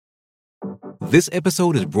This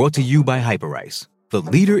episode is brought to you by Hyperice, the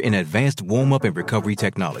leader in advanced warm-up and recovery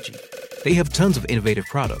technology. They have tons of innovative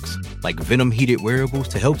products, like Venom-heated wearables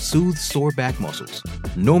to help soothe sore back muscles,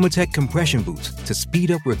 Normatec compression boots to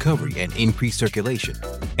speed up recovery and increase circulation,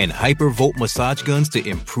 and Hypervolt massage guns to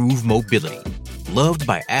improve mobility. Loved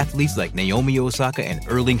by athletes like Naomi Osaka and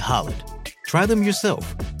Erling Haaland. Try them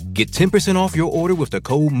yourself. Get 10% off your order with the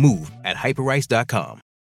code MOVE at Hyperice.com.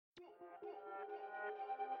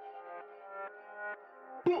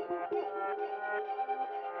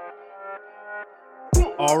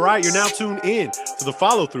 All right, you're now tuned in to the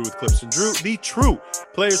follow-through with Clips and Drew, the True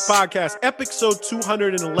Players Podcast, episode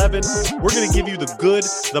 211. We're going to give you the good,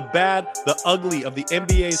 the bad, the ugly of the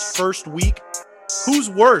NBA's first week. Who's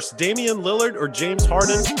worse, Damian Lillard or James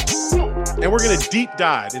Harden? And we're going to deep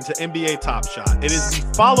dive into NBA Top Shot. It is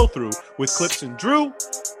the follow-through with Clips and Drew.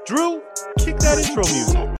 Drew, kick that intro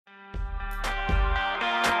music.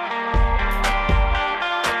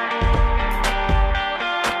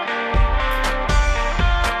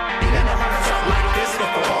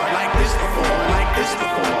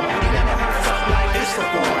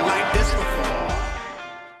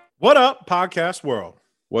 What up, podcast world?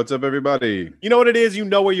 What's up, everybody? You know what it is. You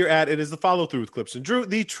know where you're at. It is the follow-through with Clips and Drew,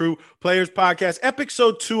 the True Players Podcast,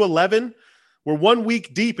 episode 211. We're 1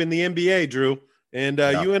 week deep in the NBA, Drew, and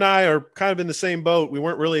you and I are kind of in the same boat. We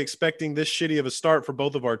weren't really expecting this shitty of a start for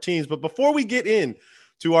both of our teams. But before we get in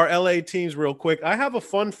to our LA teams real quick, I have a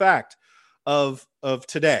fun fact of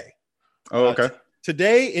today. Oh, okay.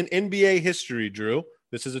 Today in NBA history, Drew,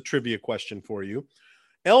 this is a trivia question for you.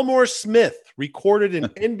 Elmore Smith recorded an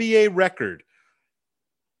NBA record,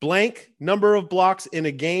 blank number of blocks in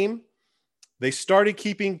a game. They started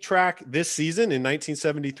keeping track this season in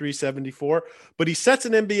 1973-74, but he sets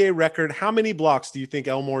an NBA record. How many blocks do you think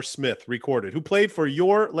Elmore Smith recorded, who played for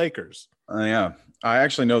your Lakers? Yeah, I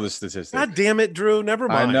actually know the statistic. God damn it, Drew. Never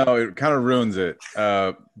mind. I know, it kind of ruins it.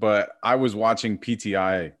 But I was watching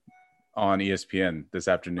PTI on ESPN this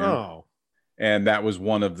afternoon. Oh. And that was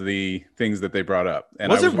one of the things that they brought up.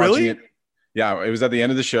 And was I was it really? watching it. Yeah, it was at the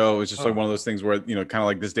end of the show. It was just like one of those things where, you know, kind of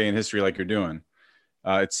like this day in history, like you're doing.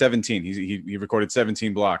 It's 17. He recorded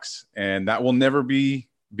 17 blocks, and that will never be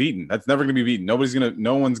beaten. That's never going to be beaten. No one's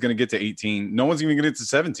going to get to 18. No one's going to get to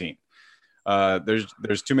 17.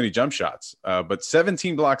 There's too many jump shots. But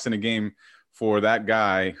 17 blocks in a game for that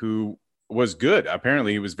guy who was good.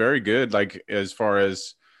 Apparently, he was very good. Like as far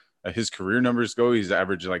as his career numbers go, he's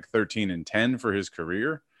averaged like 13 and 10 for his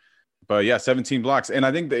career. But yeah, 17 blocks. And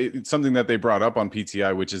I think it's something that they brought up on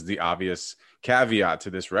PTI, which is the obvious caveat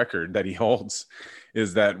to this record that he holds,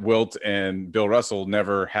 is that Wilt and Bill Russell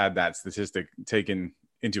never had that statistic taken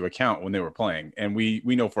into account when they were playing. And we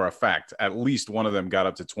know for a fact, at least one of them got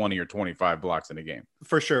up to 20 or 25 blocks in a game.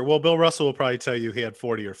 For sure. Well, Bill Russell will probably tell you he had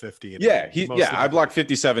 40 or 50. I blocked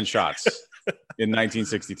 57 shots in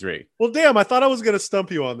 1963. Well, damn, I thought I was going to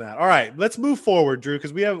stump you on that. All right, let's move forward, Drew,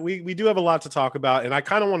 because we do have a lot to talk about, and I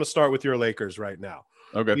kind of want to start with your Lakers right now.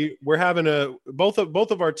 Okay. We're having both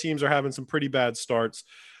of our teams are having some pretty bad starts.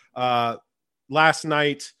 Last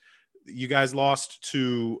night, you guys lost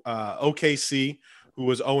to OKC, who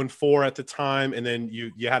was 0-4 at the time, and then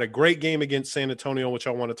you had a great game against San Antonio, which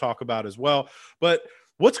I want to talk about as well. But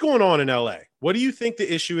what's going on in LA? What do you think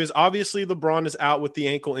the issue is? Obviously, LeBron is out with the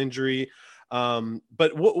ankle injury.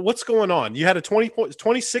 But what's going on? You had a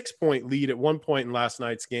 26-point lead at one point in last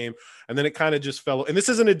night's game, and then it kind of just fell. And this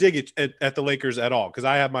isn't a dig at the Lakers at all, because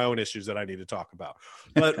I have my own issues that I need to talk about.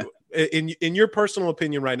 But in your personal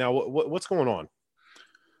opinion right now, what's going on?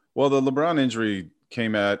 Well, the LeBron injury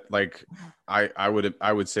came at, like, I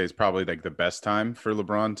would say it's probably like the best time for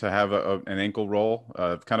LeBron to have an ankle roll,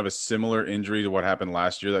 kind of a similar injury to what happened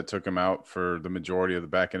last year that took him out for the majority of the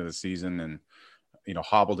back end of the season and, you know,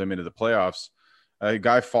 hobbled him into the playoffs. A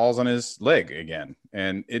guy falls on his leg again,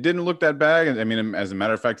 and it didn't look that bad. I mean, as a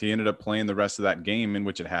matter of fact, he ended up playing the rest of that game in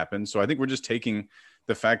which it happened. So I think we're just taking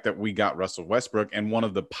the fact that we got Russell Westbrook and one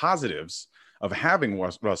of the positives of having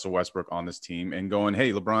Russell Westbrook on this team and going,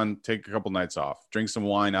 hey, LeBron, take a couple nights off, drink some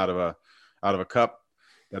wine out of a cup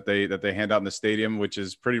that they hand out in the stadium, which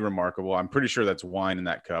is pretty remarkable. I'm pretty sure that's wine in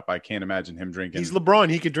that cup. I can't imagine him drinking. He's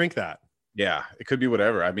LeBron. He could drink that. Yeah, it could be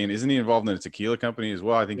whatever. I mean, isn't he involved in a tequila company as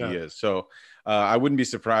well? I think he is. So I wouldn't be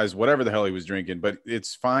surprised, whatever the hell he was drinking, but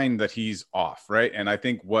it's fine that he's off, right? And I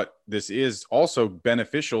think what this is also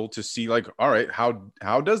beneficial to see, like, all right,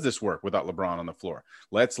 how does this work without LeBron on the floor?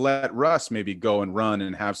 Let's let Russ maybe go and run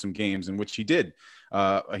and have some games, in which he did.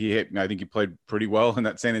 I think he played pretty well in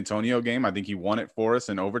that San Antonio game. I think he won it for us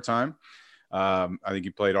in overtime. I think he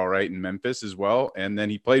played all right in Memphis as well. And then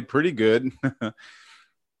he played pretty good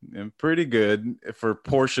and pretty good for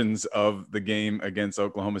portions of the game against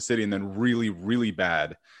Oklahoma City, and then really, really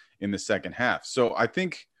bad in the second half. So I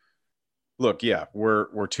think, look, yeah, we're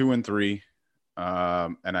 2-3,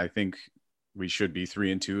 and I think we should be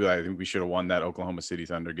 3-2. I think we should have won that Oklahoma City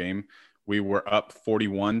Thunder game. We were up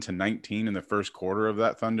 41-19 in the first quarter of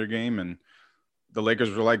that Thunder game, and the Lakers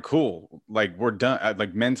were like, cool, like we're done,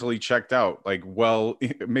 like mentally checked out, like, well,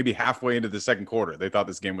 maybe halfway into the second quarter, they thought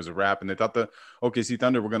this game was a wrap, and they thought the OKC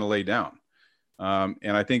Thunder were going to lay down.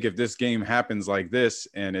 And I think if this game happens like this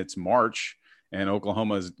and it's March and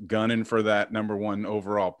Oklahoma's gunning for that number 1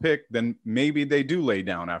 overall pick, then maybe they do lay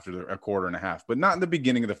down after a quarter and a half, but not in the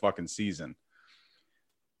beginning of the fucking season.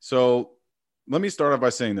 So let me start off by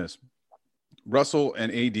saying this. Russell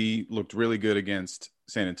and AD looked really good against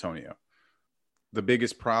San Antonio. The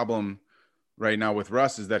biggest problem right now with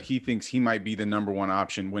Russ is that he thinks he might be the number 1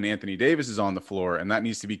 option when Anthony Davis is on the floor, and that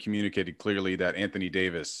needs to be communicated clearly that Anthony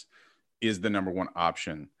Davis is the number 1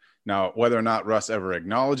 option. Now, whether or not Russ ever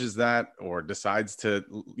acknowledges that or decides to,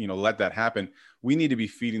 let that happen, we need to be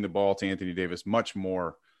feeding the ball to Anthony Davis much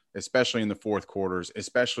more, especially in the fourth quarters,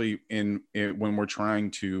 especially in when we're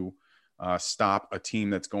trying to stop a team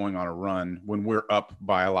that's going on a run when we're up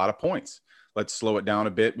by a lot of points. Let's slow it down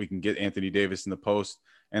a bit. We can get Anthony Davis in the post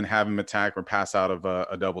and have him attack or pass out of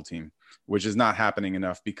a double team, which is not happening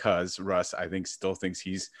enough because Russ, I think, still thinks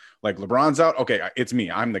he's like, LeBron's out. Okay, it's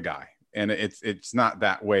me. I'm the guy. And it's not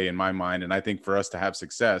that way in my mind. And I think for us to have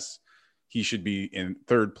success, he should be in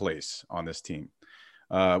third place on this team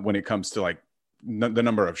when it comes to like the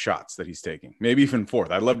number of shots that he's taking, maybe even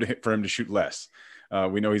fourth. I'd love for him to shoot less.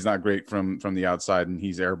 We know he's not great from the outside, and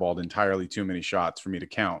he's airballed entirely too many shots for me to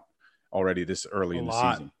count already this early in the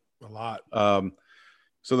season. A lot.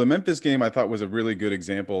 So the Memphis game I thought was a really good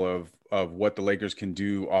example of what the Lakers can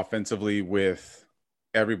do offensively with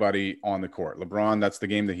everybody on the court. LeBron, that's the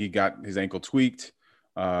game that he got his ankle tweaked.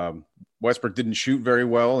 Westbrook didn't shoot very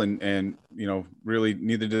well, and really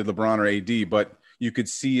neither did LeBron or AD, but you could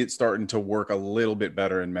see it starting to work a little bit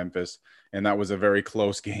better in Memphis. And that was a very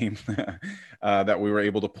close game that we were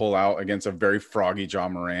able to pull out against a very froggy Ja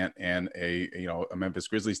Morant and a Memphis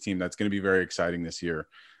Grizzlies team that's going to be very exciting this year.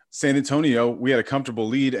 San Antonio, we had a comfortable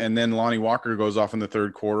lead, and then Lonnie Walker goes off in the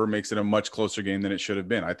third quarter, makes it a much closer game than it should have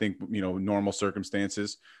been. I think, normal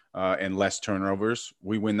circumstances and less turnovers,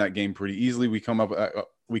 we win that game pretty easily. We come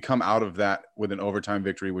out of that with an overtime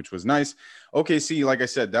victory, which was nice. OKC, like I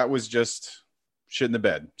said, that was just shit in the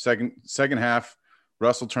bed. Second half,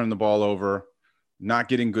 Russell turned the ball over, not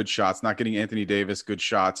getting good shots, not getting Anthony Davis good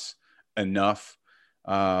shots enough.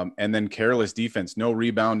 And then careless defense, no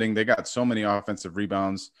rebounding. They got so many offensive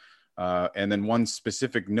rebounds. And then one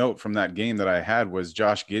specific note from that game that I had was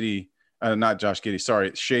Shai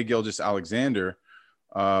Gilgeous-Alexander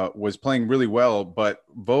was playing really well, but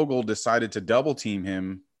Vogel decided to double team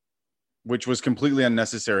him, which was completely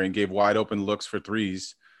unnecessary and gave wide open looks for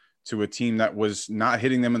threes to a team that was not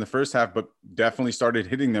hitting them in the first half, but definitely started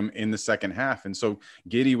hitting them in the second half. And so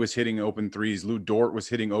Giddey was hitting open threes. Lou Dort was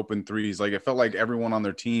hitting open threes. Like, it felt like everyone on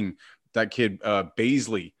their team, that kid,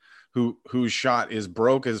 Baisley, whose shot is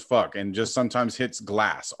broke as fuck and just sometimes hits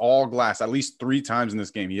glass, all glass, at least 3 times in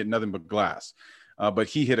this game. He hit nothing but glass, but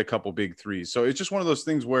he hit a couple big threes. So it's just one of those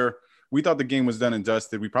things where we thought the game was done and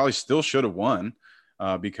dusted. We probably still should have won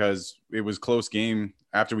because it was a close game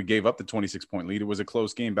after we gave up the 26-point lead. It was a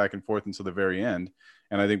close game back and forth until the very end.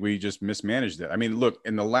 And I think we just mismanaged it. I mean, look,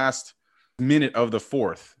 in the last minute of the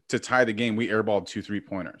fourth to tie the game, we airballed 2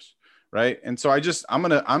 3-pointers, right? And so I'm just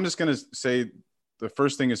going to say the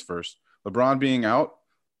first thing is first. LeBron being out,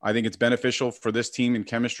 I think it's beneficial for this team in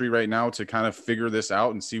chemistry right now to kind of figure this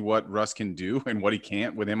out and see what Russ can do and what he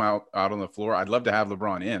can't with him out on the floor. I'd love to have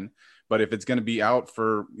LeBron in, but if it's going to be out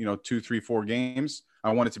for, 2, 3, 4 games,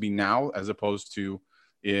 I want it to be now as opposed to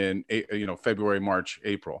in February, March,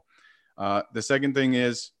 April. The second thing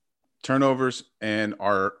is turnovers and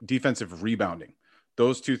our defensive rebounding.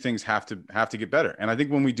 Those two things have to get better. And I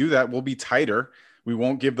think when we do that, we'll be tighter. We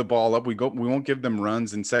won't give the ball up. We won't give them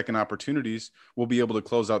runs and second opportunities. We'll be able to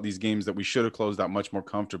close out these games that we should have closed out much more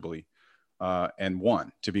comfortably and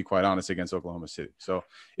won, to be quite honest, against Oklahoma City. So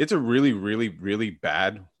it's a really, really, really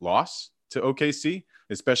bad loss to OKC,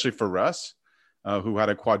 especially for Russ, who had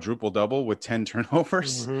a quadruple double with 10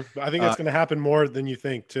 turnovers. Mm-hmm. I think it's going to happen more than you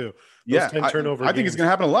think too. Those 10 turnover I think it's going to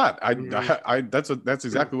happen a lot. That's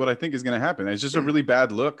exactly what I think is going to happen. It's just a really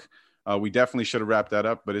bad look. We definitely should have wrapped that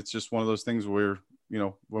up, but it's just one of those things where,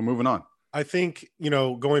 we're moving on. I think,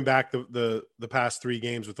 going back the past 3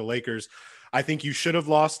 games with the Lakers, I think you should have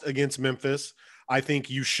lost against Memphis. I think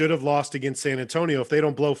you should have lost against San Antonio. If they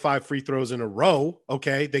don't blow 5 free throws in a row,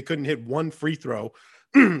 okay, they couldn't hit 1 free throw.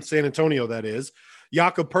 San Antonio, that is.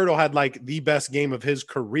 Jakob Pertl had like the best game of his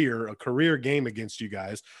career, a career game against you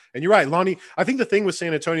guys. And you're right, Lonnie. I think the thing with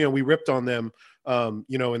San Antonio, we ripped on them, in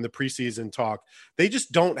the preseason talk. They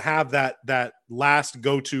just don't have that last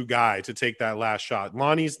go-to guy to take that last shot.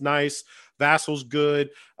 Lonnie's nice. Vassal's good.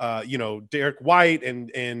 Derek White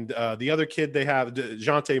and the other kid they have,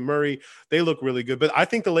 DeJounte Murray, they look really good. But I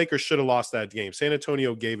think the Lakers should have lost that game. San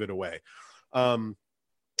Antonio gave it away.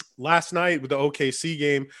 Last night with the OKC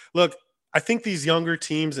game, look, I think these younger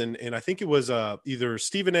teams, and I think it was either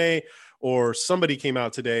Stephen A. or somebody came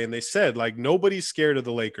out today and they said, like, nobody's scared of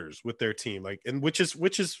the Lakers with their team, like, and which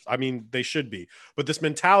is, I mean, they should be, but this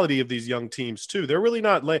mentality of these young teams too, they're really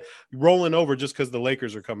not rolling over just because the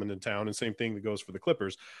Lakers are coming to town, and same thing that goes for the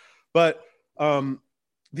Clippers. But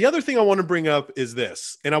the other thing I want to bring up is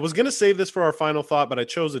this, and I was going to save this for our final thought, but I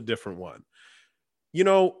chose a different one.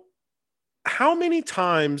 How many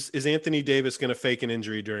times is Anthony Davis going to fake an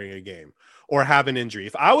injury during a game or have an injury?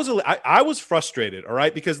 If I was frustrated, all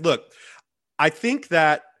right, because look, I think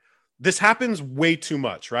that this happens way too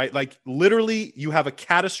much, right? Like literally you have a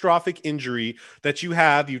catastrophic injury that you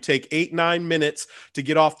take 8-9 minutes to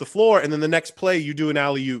get off the floor. And then the next play you do an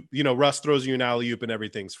alley-oop, Russ throws you an alley-oop and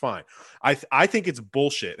everything's fine. I think it's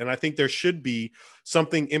bullshit. And I think there should be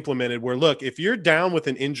something implemented where, look, if you're down with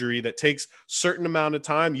an injury that takes certain amount of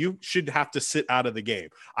time, you should have to sit out of the game.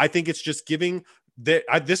 I think it's just giving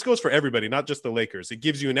this goes for everybody, not just the Lakers. It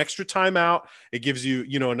gives you an extra timeout. It gives you,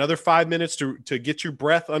 another 5 minutes to get your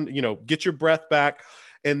breath get your breath back.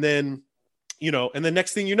 And then, and the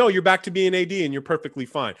next thing you're back to being AD and you're perfectly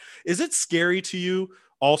fine. Is it scary to you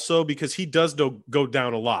also? Because he does go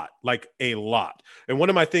down a lot. And one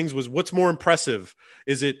of my things was, what's more impressive?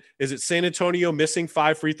 Is it San Antonio missing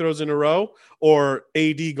 5 free throws in a row, or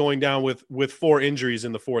AD going down with 4 injuries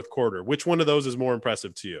in the fourth quarter? Which one of those is more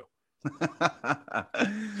impressive to you?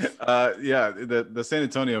 The San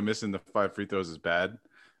Antonio missing the 5 free throws is bad.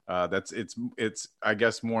 It's I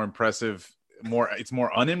guess more impressive. It's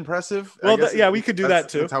more unimpressive. Well, we could do that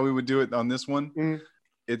too. That's how we would do it on this one. Mm-hmm.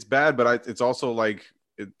 It's bad, but it's also like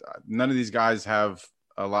none of these guys have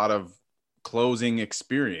a lot of closing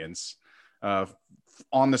experience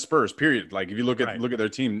on the Spurs. Period. Like if you look at their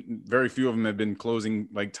team, very few of them have been closing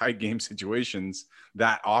like tight game situations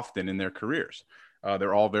that often in their careers.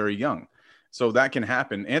 They're all very young. So that can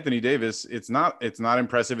happen. Anthony Davis, it's not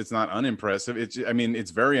impressive. It's not unimpressive.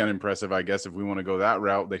 It's very unimpressive, I guess, if we want to go that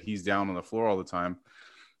route, that he's down on the floor all the time.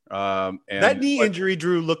 That knee injury,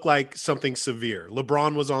 Drew, looked like something severe.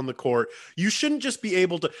 LeBron was on the court. You shouldn't just be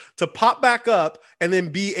able to pop back up and then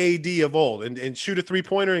be AD of old and shoot a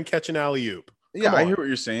 3-pointer and catch an alley-oop. Yeah, I hear what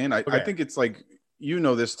you're saying. I think it's like,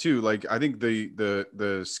 this too. Like, I think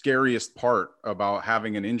the scariest part about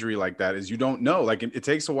having an injury like that is you don't know. Like, it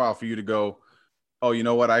takes a while for you to go, oh, you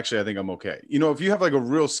know what? Actually, I think I'm okay. If you have like a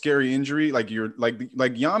real scary injury, like you're like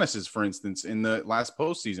Giannis's, for instance, in the last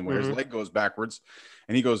postseason where his leg goes backwards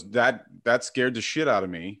and he goes, that scared the shit out of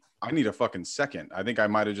me. I need a fucking second. I think I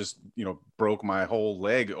might have just, broke my whole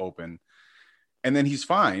leg open. And then he's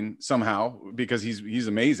fine somehow because he's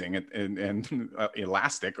amazing and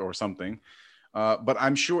elastic or something. But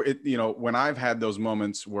I'm sure when I've had those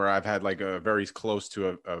moments where I've had like a very close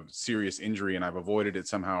to a serious injury and I've avoided it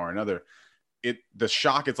somehow or another, the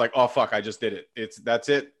shock, it's like, oh fuck, I just did it. That's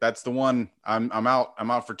it. That's the one. I'm out. I'm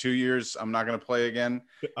out for 2 years. I'm not going to play again.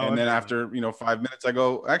 And then after 5 minutes, I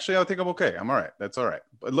go, actually, I think I'm okay. I'm all right. That's all right.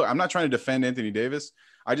 But look, I'm not trying to defend Anthony Davis.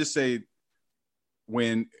 I just say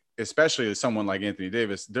especially someone like Anthony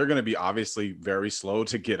Davis, they're going to be obviously very slow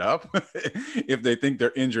to get up if they think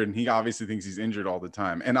they're injured. And he obviously thinks he's injured all the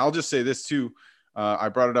time. And I'll just say this too. I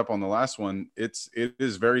brought it up on the last one. It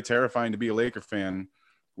is very terrifying to be a Laker fan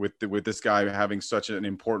with this guy having such an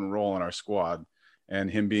important role in our squad and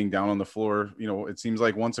him being down on the floor. It seems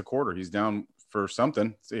like once a quarter he's down for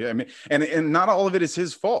something. So, and not all of it is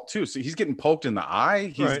his fault too. So he's getting poked in the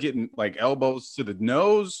eye. He's getting like elbows to the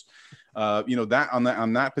nose. That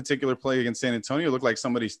on that particular play against San Antonio, it looked like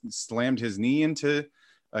somebody slammed his knee into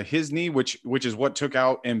his knee, which is what took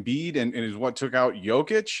out Embiid and is what took out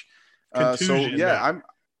Jokic. I'm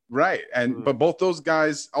right. And but both those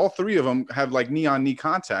guys, all three of them have like knee on knee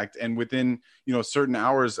contact, and within certain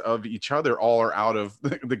hours of each other, all are out of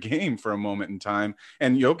the game for a moment in time.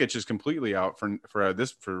 And Jokic is completely out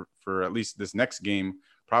for at least this next game.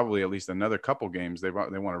 Probably at least another couple games. They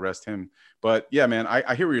want to rest him. But yeah, man,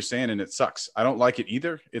 I hear what you're saying, and it sucks. I don't like it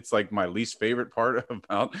either. It's like my least favorite part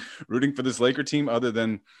about rooting for this Laker team, other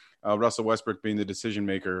than Russell Westbrook being the decision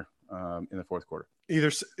maker in the fourth quarter. It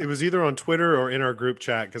was either on Twitter or in our group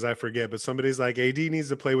chat, because I forget, but somebody's like, AD needs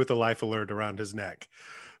to play with a life alert around his neck.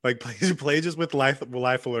 Like play just with life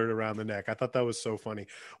alert around the neck. I thought that was so funny.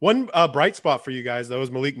 One bright spot for you guys though was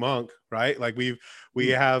Malik Monk, right? Like we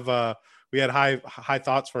had high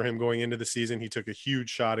thoughts for him going into the season. He took a huge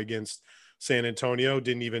shot against San Antonio.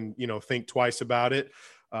 Didn't even think twice about it.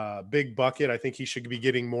 Big bucket. I think he should be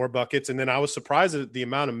getting more buckets. And then I was surprised at the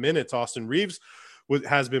amount of minutes Austin Reeves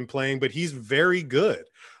has been playing, but he's very good.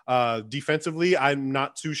 Defensively, I'm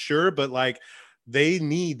not too sure, but like they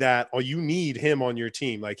need that, or you need him on your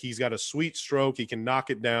team. Like he's got a sweet stroke. He can knock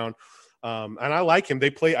it down. And I like him.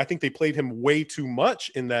 I think they played him way too much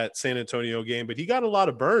in that San Antonio game, but he got a lot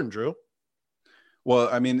of burn, Drew. Well,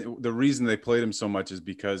 I mean, the reason they played him so much is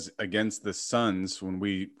because against the Suns, when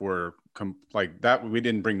we were like that, we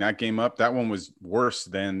didn't bring that game up. That one was worse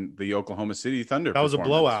than the Oklahoma City Thunder. That was a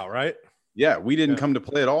blowout, right? Yeah, we didn't come to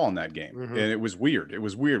play at all in that game, and it was weird. It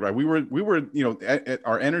was weird, right? We were, at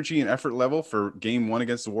our energy and effort level for game one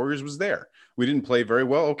against the Warriors was there. We didn't play very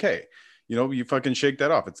well. Okay, you fucking shake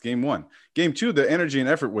that off. It's game one. Game two, the energy and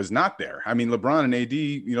effort was not there. I mean, LeBron and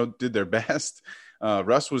AD, did their best.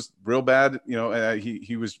 Russ was real bad.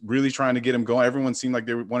 He was really trying to get him going. Everyone seemed like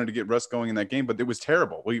they wanted to get Russ going in that game, but it was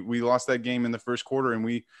terrible. We lost that game in the first quarter, and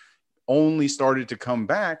we only started to come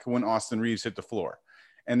back when Austin Reeves hit the floor.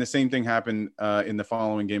 And the same thing happened in the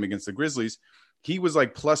following game against the Grizzlies. He was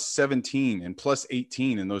like plus 17 and plus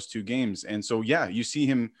 18 in those two games. And so, yeah, you see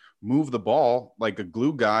him move the ball like a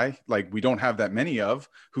glue guy, like we don't have that many of,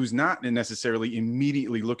 who's not necessarily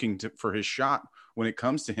immediately looking for his shot when it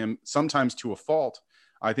comes to him, sometimes to a fault.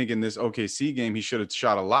 I think in this OKC game, he should have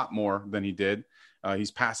shot a lot more than he did.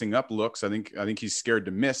 He's passing up looks. I think he's scared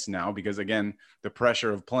to miss now because, again, the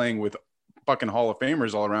pressure of playing with fucking Hall of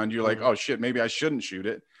Famers all around you, like, oh shit, maybe I shouldn't shoot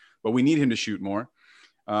it, but we need him to shoot more.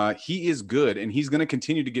 He is good, and he's going to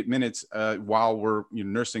continue to get minutes while we're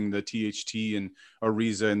nursing the THT and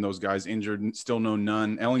Ariza and those guys injured. Still no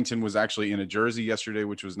Nunn. Ellington was actually in a jersey yesterday,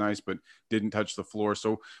 which was nice, but didn't touch the floor.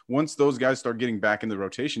 So once those guys start getting back in the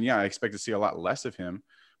rotation, yeah, I expect to see a lot less of him.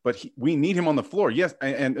 But we need him on the floor. Yes,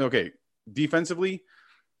 and okay, defensively,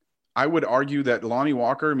 I would argue that Lonnie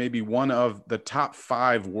Walker may be one of the top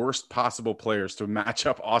 5 worst possible players to match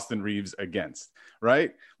up Austin Reeves against,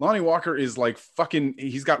 right? Lonnie Walker is like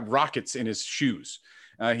he's got rockets in his shoes.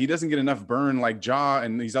 He doesn't get enough burn like Ja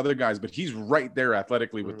and these other guys, but he's right there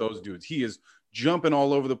athletically with those dudes. He is jumping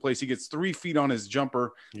all over the place. He gets 3 feet on his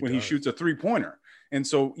jumper when he shoots a 3-pointer. And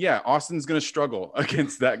so, yeah, Austin's going to struggle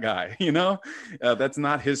against that guy, that's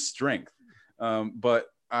not his strength. But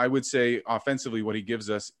I would say offensively, what he gives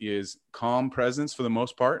us is calm presence for the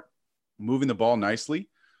most part, moving the ball nicely.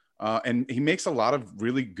 And he makes a lot of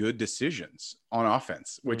really good decisions on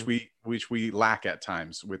offense, which we lack at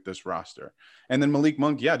times with this roster. And then Malik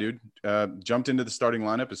Monk, yeah, dude, jumped into the starting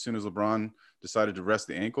lineup as soon as LeBron decided to rest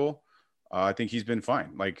the ankle. I think he's been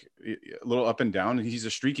fine, like a little up and down. He's a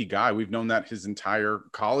streaky guy. We've known that his entire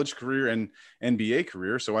college career and NBA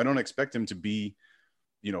career. So I don't expect him to be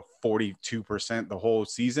 42% the whole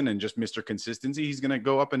season and just Mr. Consistency. He's going to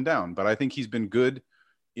go up and down, but I think he's been good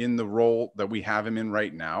in the role that we have him in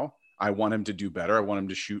right now. I want him to do better. I want him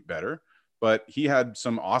to shoot better, but he had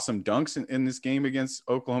some awesome dunks in this game against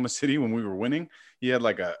Oklahoma City when we were winning. He had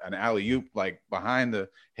like an alley-oop, like behind the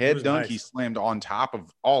head dunk. Nice. He slammed on top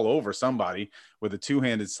of all over somebody with a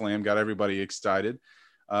 2-handed slam, got everybody excited.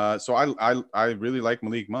 So I really like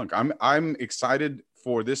Malik Monk. I'm excited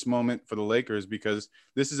for this moment for the Lakers because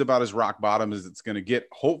this is about as rock bottom as it's going to get,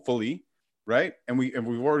 hopefully, right? And we've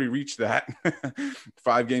already reached that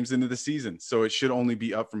 5 games into the season, so it should only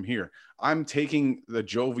be up from here. I'm taking the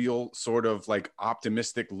jovial sort of like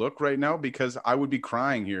optimistic look right now because I would be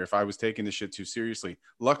crying here if I was taking this shit too seriously.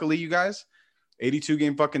 Luckily, you guys, 82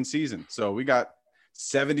 game fucking season, so we got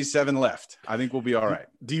 77 left. I think we'll be all right.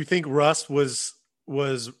 Do you think Russ was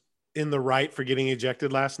in the right for getting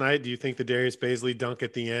ejected last night? Do you think the Darius Bazley dunk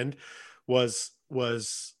at the end was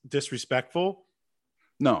disrespectful?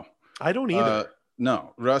 No, I don't either.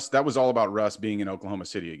 No, Russ, that was all about Russ being in Oklahoma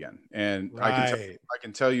City again. And right. I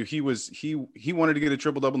can tell you he wanted to get a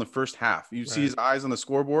triple-double in the first half. You see his eyes on the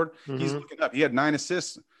scoreboard. He's looking up. He had 9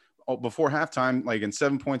 assists before halftime, like in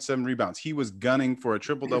 7.7 rebounds. He was gunning for a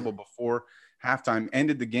triple-double before halftime,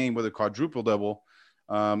 ended the game with a quadruple-double.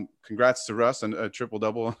 Congrats to Russ and a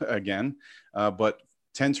triple-double again. But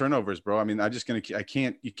 10 turnovers, bro. I mean,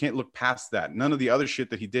 you can't look past that. None of the other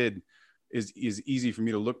shit that he did is easy for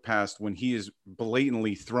me to look past when he is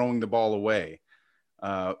blatantly throwing the ball away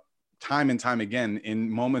time and time again in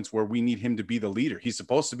moments where we need him to be the leader. He's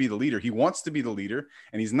supposed to be the leader. He wants to be the leader,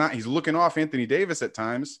 and he's not. He's looking off Anthony Davis at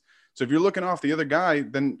times. So if you're looking off the other guy,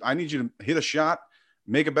 then I need you to hit a shot,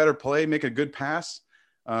 make a better play, make a good pass.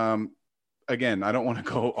 again, I don't want to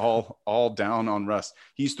go all down on Russ.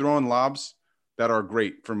 He's throwing lobs that are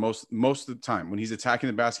great for most of the time. When he's attacking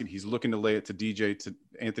the basket, he's looking to lay it to DJ, to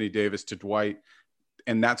Anthony Davis, to Dwight,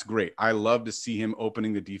 and that's great. I love to see him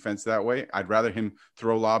opening the defense that way. I'd rather him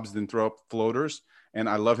throw lobs than throw up floaters, and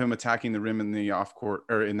I love him attacking the rim in the off court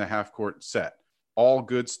or in the half court set. All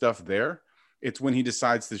good stuff there. It's when he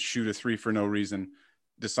decides to shoot a three for no reason,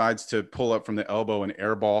 decides to pull up from the elbow and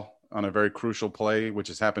air ball on a very crucial play, which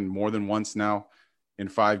has happened more than once now in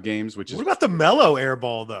 5 games. What about the Melo air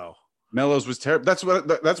ball though? Melo's was terrible. That's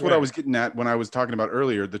what I was getting at when I was talking about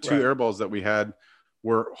earlier. The 2 air balls that we had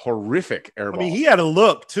were horrific air balls. I mean, he had a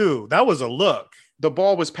look too. That was a look. The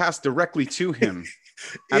ball was passed directly to him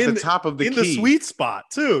at the top of the key. In the sweet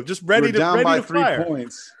spot too. Just ready down by 3 fire.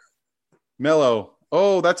 points. Melo.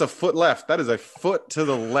 Oh, that's a foot left. That is a foot to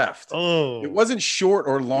the left. Oh, it wasn't short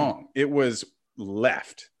or long. It was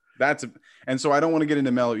left. And so I don't want to get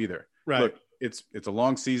into Melo either. Right. Look, it's a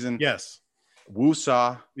long season. Yes.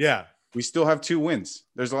 Woo-saw. Yeah. We still have 2 wins.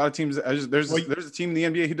 There's a lot of teams. There's a team in the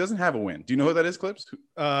NBA who doesn't have a win. Do you know who that is, Clips?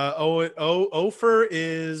 Ofer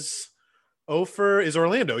is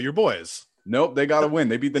Orlando, your boys. Nope, they got a win.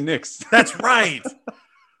 They beat the Knicks. That's right.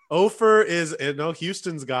 Ofer is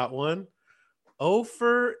Houston's got one.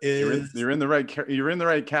 Ofer is you're in the right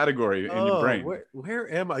category in your brain.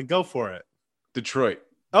 Where am I? Go for it. Detroit.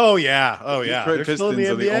 Oh yeah. Detroit Pistons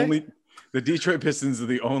are the Detroit Pistons are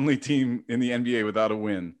the only team in the NBA without a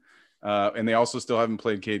win. And they also still haven't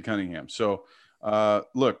played Cade Cunningham. So,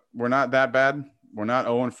 look, we're not that bad. We're not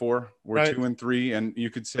 0-4. We're 2-3. And you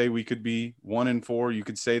could say we could be 1-4. You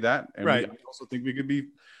could say that. And I also think we could be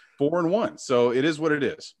 4-1. So it is what it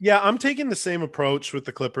is. Yeah, I'm taking the same approach with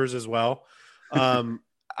the Clippers as well. I'm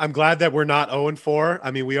glad that we're not 0-4.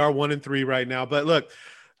 I mean, we are 1-3 right now. But look,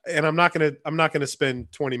 and I'm not gonna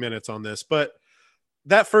spend 20 minutes on this, but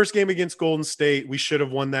that first game against Golden State, we should have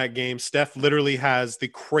won that game. Steph literally has the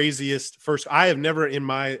craziest first. I have never in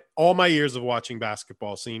all my years of watching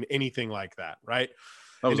basketball seen anything like that, right?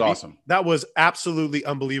 That was awesome. That was absolutely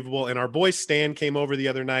unbelievable. And our boy Stan came over the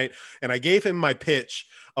other night, and I gave him my pitch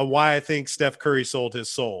of why I think Steph Curry sold his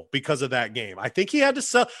soul because of that game. I think he had to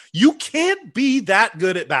sell. You can't be that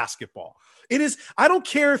good at basketball. I don't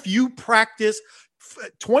care if you practice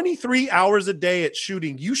 23 hours a day at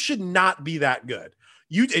shooting. You should not be that good.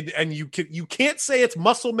 You can't say it's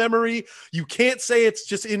muscle memory. You can't say it's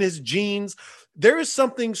just in his genes. There is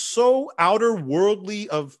something so outer worldly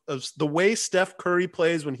of the way Steph Curry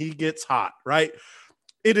plays when he gets hot, right?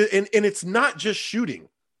 And it's not just shooting.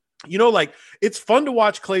 You know, like it's fun to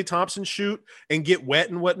watch Klay Thompson shoot and get wet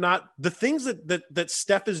and whatnot. The things that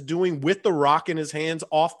Steph is doing with the rock in his hands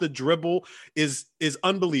off the dribble is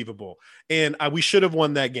unbelievable. And we should have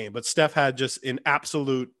won that game, but Steph had just an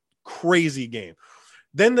absolute crazy game.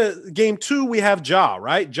 Then the game 2, we have Ja,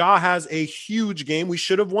 right? Ja has a huge game. We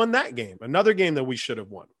should have won that game. Another game that we should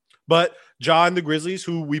have won. But Ja and the Grizzlies,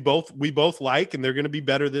 who we both like, and they're going to be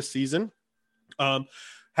better this season,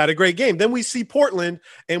 had a great game. Then we see Portland,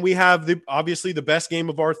 and we have obviously the best game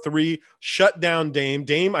of our 3, shut down Dame.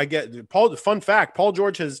 Fun fact, Paul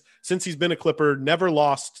George has, since he's been a Clipper, never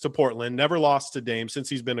lost to Portland, never lost to Dame since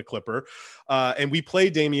he's been a Clipper. And we play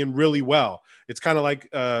Damian really well. It's kind of like,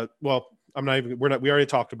 we already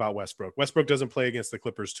talked about Westbrook. Westbrook doesn't play against the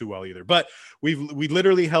Clippers too well either, but we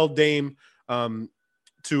literally held Dame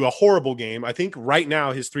to a horrible game. I think right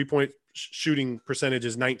now his 3-point shooting percentage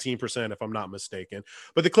is 19%, if I'm not mistaken,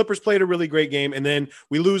 but the Clippers played a really great game. And then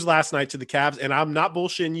we lose last night to the Cavs, and I'm not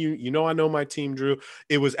bullshitting you. You know, I know my team, Drew.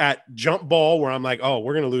 It was at jump ball where I'm like, oh,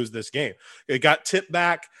 we're going to lose this game. It got tipped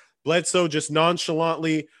back. Bledsoe just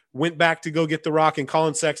nonchalantly went back to go get the rock, and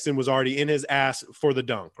Colin Sexton was already in his ass for the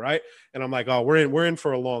dunk, right? And I'm like, oh, we're in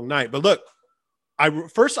for a long night. But look, I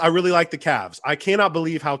really like the Cavs. I cannot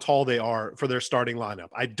believe how tall they are for their starting lineup.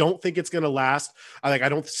 I don't think it's going to last. I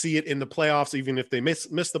don't see it in the playoffs. Even if they miss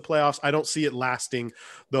the playoffs, I don't see it lasting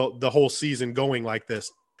the whole season going like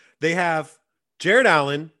this. They have Jared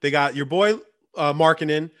Allen. They got your boy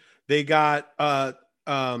Markkanen. They got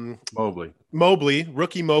Mobley,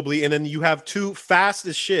 rookie Mobley, and then you have 2 fast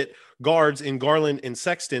as shit guards in Garland and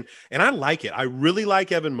Sexton, and I like it. I really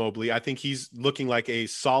like Evan Mobley. I think he's looking like a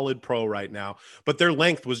solid pro right now, but their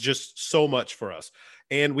length was just so much for us,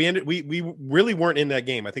 and we really weren't in that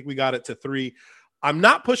game. I think we got it to 3. I'm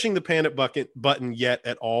not pushing the panic button yet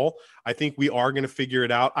at all. I think we are going to figure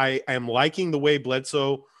it out. I am liking the way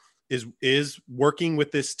Bledsoe is working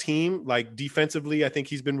with this team. Like defensively, I think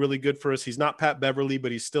he's been really good for us. He's not Pat Beverly,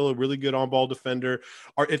 but he's still a really good on-ball defender.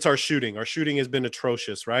 It's our shooting. Our shooting has been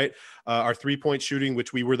atrocious, right? Our three-point shooting,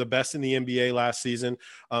 which we were the best in the NBA last season,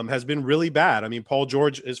 has been really bad. I mean, Paul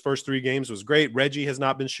George, his first 3 games was great. Reggie has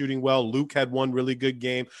not been shooting well. Luke had one really good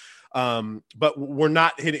game. But we're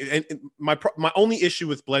not hitting. And my only issue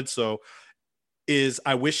with Bledsoe is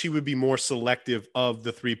I wish he would be more selective of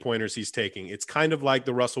the 3-pointers he's taking. It's kind of like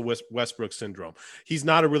the Russell Westbrook syndrome. He's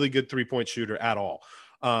not a really good 3-point shooter at all.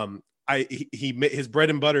 His bread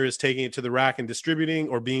and butter is taking it to the rack and distributing,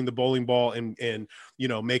 or being the bowling ball and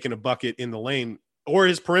making a bucket in the lane, or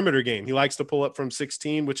his perimeter game. He likes to pull up from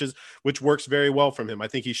 16, which works very well from him. I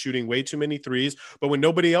think he's shooting way too many threes, but when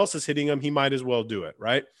nobody else is hitting him, he might as well do it,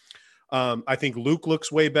 right? I think Luke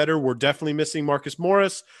looks way better. We're definitely missing Marcus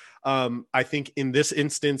Morris. I think in this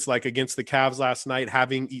instance, like against the Cavs last night,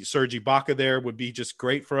 having Serge Ibaka there would be just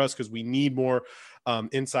great for us, because we need more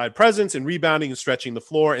inside presence and rebounding and stretching the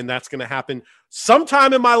floor, and that's going to happen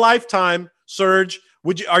sometime in my lifetime. Serge,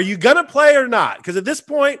 are you going to play or not? Because at this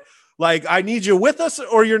point, like, I need you with us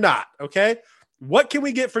or you're not, okay? What can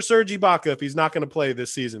we get for Serge Ibaka if he's not going to play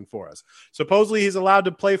this season for us? Supposedly he's allowed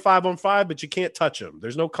to play 5-on-5, but you can't touch him.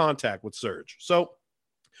 There's no contact with Serge. So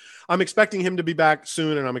I'm expecting him to be back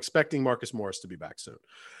soon, and I'm expecting Marcus Morris to be back soon.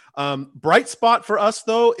 Bright spot for us,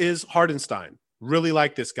 though, is Hardenstein. Really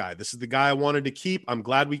like this guy. This is the guy I wanted to keep. I'm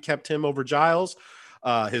glad we kept him over Giles.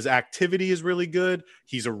 His activity is really good.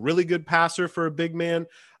 He's a really good passer for a big man.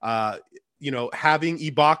 Having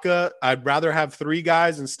Ibaka, I'd rather have 3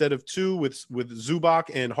 guys instead of 2 with Zubac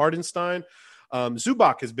and Hardenstein.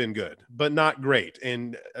 Zubac has been good, but not great.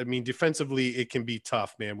 And I mean, defensively, it can be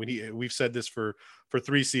tough, man. We've said this for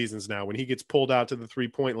 3 seasons now, when he gets pulled out to the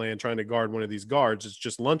 3-point land trying to guard one of these guards, it's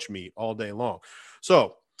just lunch meat all day long.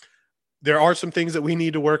 So there are some things that we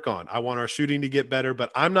need to work on. I want our shooting to get better,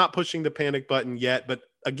 but I'm not pushing the panic button yet. But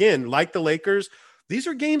again, like the Lakers, these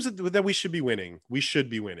are games that we should be winning. We should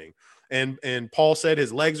be winning. And Paul said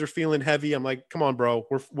his legs are feeling heavy. I'm like, come on, bro.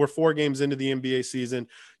 We're 4 games into the NBA season.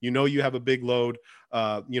 You have a big load,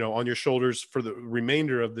 on your shoulders for the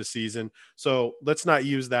remainder of the season. So let's not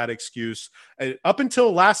use that excuse. Up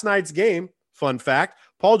until last night's game, fun fact,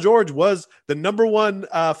 Paul George was the number 1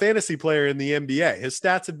 fantasy player in the NBA. His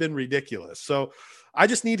stats have been ridiculous. So I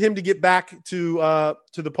just need him to get back to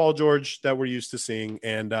the Paul George that we're used to seeing.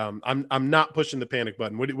 And I'm not pushing the panic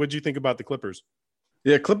button. What do you think about the Clippers?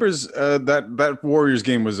 Yeah, Clippers. That Warriors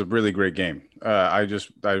game was a really great game. I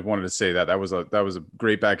wanted to say that was a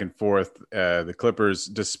great back and forth. The Clippers,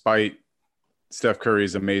 despite Steph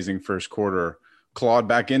Curry's amazing first quarter, clawed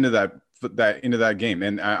back into that game,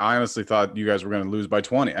 and I honestly thought you guys were going to lose by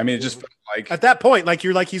 20. I mean, it just felt like at that point, like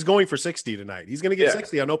he's going for 60 tonight. He's going to get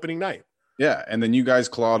 60 on opening night. Yeah, and then you guys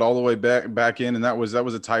clawed all the way back in, and that was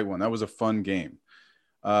a tight one. That was a fun game.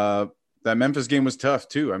 That Memphis game was tough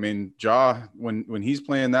too. I mean, Ja, when he's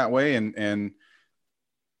playing that way, and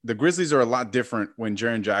the Grizzlies are a lot different when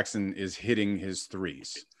Jaren Jackson is hitting his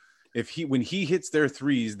threes. When he hits their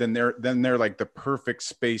threes, then they're like the perfect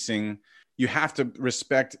spacing. You have to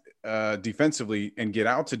respect defensively and get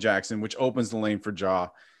out to Jackson, which opens the lane for Ja.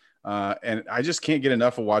 And I just can't get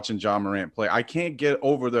enough of watching Ja Morant play. I can't get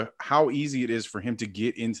over how easy it is for him to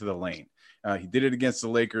get into the lane. He did it against the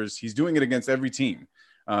Lakers. He's doing it against every team.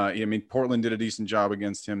 I mean, Portland did a decent job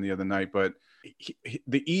against him the other night, but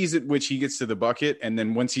the ease at which he gets to the bucket, and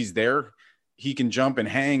then once he's there, he can jump and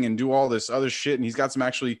hang and do all this other shit. And he's got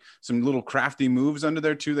some little crafty moves under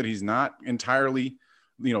there too that he's not entirely,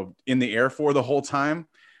 in the air for the whole time.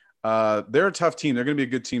 They're a tough team. They're going to be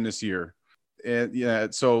a good team this year. And yeah,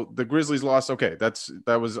 so the Grizzlies lost. Okay,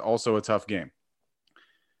 that was also a tough game.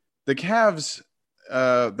 The Cavs,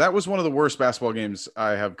 that was one of the worst basketball games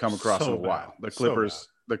I have come across in a while.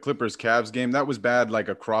 The Clippers Cavs game, that was bad, like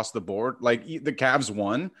across the board. Like the Cavs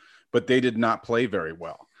won, but they did not play very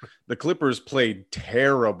well. The Clippers played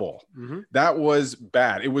terrible. Mm-hmm. That was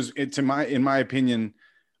bad. In my opinion,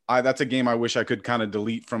 that's a game I wish I could kind of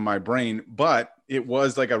delete from my brain, but it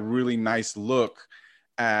was like a really nice look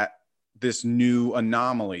at this new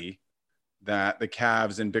anomaly that the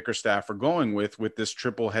Cavs and Bickerstaff are going with this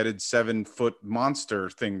triple-headed 7-foot monster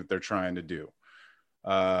thing that they're trying to do.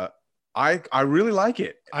 I really like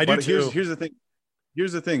it. I do too. Here's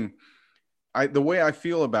the thing. The way I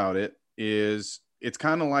feel about it is it's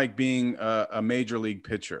kind of like being a major league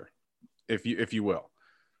pitcher, if you will.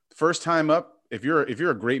 First time up, if you're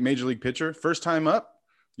a great major league pitcher, first time up,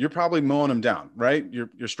 you're probably mowing them down, right?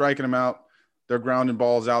 You're striking them out. They're grounding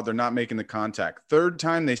balls out. They're not making the contact. Third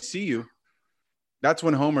time they see you, that's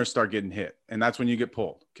when homers start getting hit, and that's when you get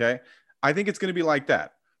pulled. Okay, I think it's going to be like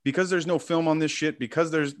that. because there's no film on this shit,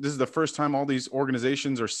 because this is the first time all these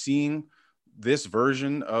organizations are seeing this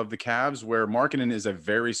version of the Cavs, where Markkanen is a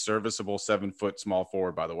very serviceable 7-foot small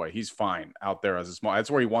forward, by the way. He's fine out there as a small.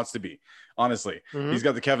 That's where he wants to be. Honestly, he's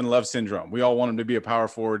got the Kevin Love syndrome. We all want him to be a power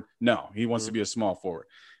forward. No, he wants to be a small forward.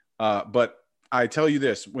 But I tell you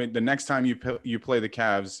this, when the next time you play the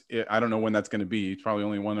Cavs, I don't know when that's going to be. It's probably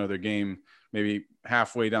only one other game, maybe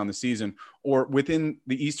halfway down the season, or within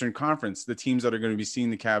the Eastern Conference, the teams that are going to be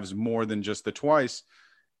seeing the Cavs more than just the twice,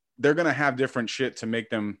 they're going to have different shit to make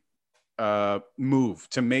them move,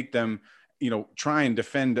 to make them, try and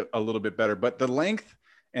defend a little bit better. But the length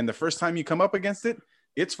and the first time you come up against it,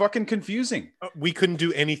 it's fucking confusing. We couldn't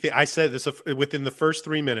do anything. I said this within the first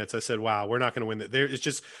 3 minutes. I said, wow, we're not going to win that. There is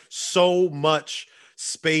just so much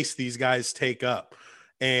space these guys take up,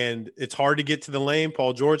 and it's hard to get to the lane.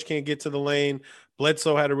 Paul George can't get to the lane.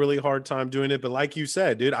 Bledsoe had a really hard time doing it. But like you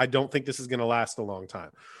said, dude, I don't think this is going to last a long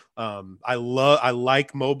time. I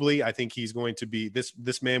like Mobley. I think he's going to be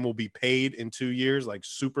this man will be paid in 2 years, like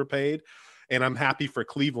super paid. And I'm happy for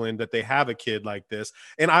Cleveland that they have a kid like this.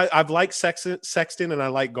 And I've liked Sexton and I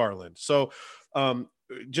like Garland. So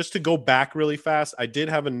just to go back really fast, I did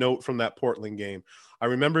have a note from that Portland game. I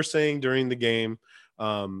remember saying during the game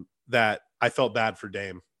that I felt bad for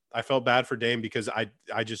Dame. I felt bad for Dame because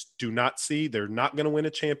I just do not see they're not going to win a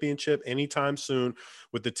championship anytime soon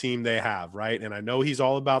with the team they have, right? And I know he's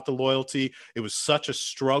all about the loyalty. It was such a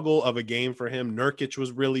struggle of a game for him. Nurkic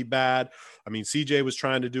was really bad. I mean, CJ was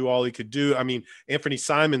trying to do all he could do. I mean, Anthony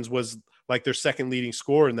Simons was like their second leading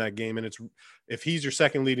scorer in that game. And if he's your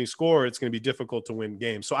second leading scorer, it's going to be difficult to win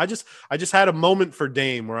games. So I just had a moment for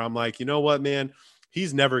Dame where I'm like, you know what, man,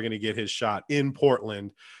 he's never going to get his shot in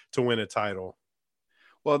Portland to win a title.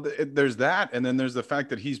 Well, there's that, and then there's the fact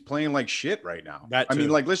that he's playing like shit right now. I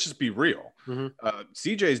mean, like, let's just be real.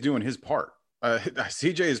 CJ is doing his part.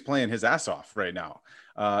 CJ is playing his ass off right now.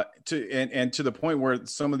 To the point where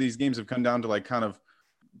some of these games have come down to like kind of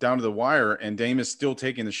down to the wire, and Dame is still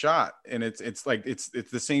taking the shot. And it's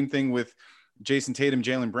the same thing with Jason Tatum,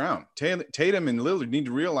 Jaylen Brown. Tatum and Lillard need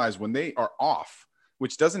to realize when they are off,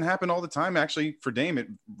 which doesn't happen all the time. Actually, for Dame, it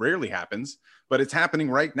rarely happens, but it's happening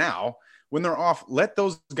right now. When they're off, let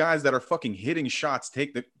those guys that are fucking hitting shots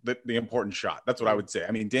take the important shot. That's what I would say.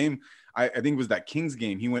 I mean, Dame, I think it was that Kings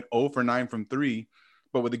game. He went 0 for 9 from 3,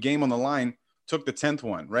 but with the game on the line, took the 10th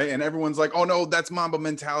one, right? And everyone's like, oh, no, that's Mamba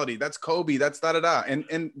mentality. That's Kobe. That's da-da-da.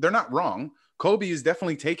 And they're not wrong. Kobe is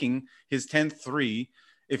definitely taking his 10th 3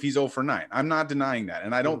 if he's 0 for 9. I'm not denying that.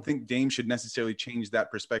 And I don't think Dame should necessarily change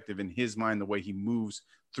that perspective in his mind, the way he moves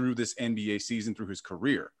through this NBA season, through his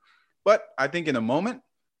career. But I think in a moment,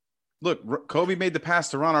 look, Kobe made the pass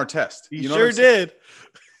to Ron Artest. He sure did.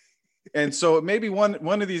 And so maybe one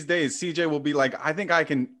of these days, CJ will be like,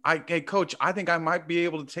 hey, coach, I think I might be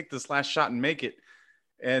able to take this last shot and make it.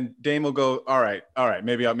 And Dame will go, all right,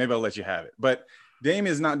 maybe I'll let you have it. But Dame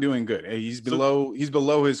is not doing good. He's below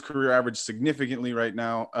his career average significantly right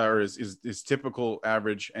now, or his typical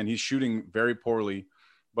average, and he's shooting very poorly.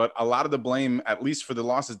 But a lot of the blame, at least for the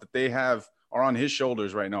losses that they have, are on his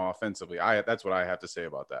shoulders right now offensively. That's what I have to say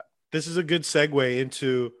about that. This is a good segue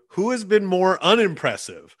into who has been more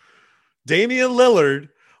unimpressive, Damian Lillard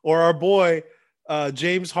or our boy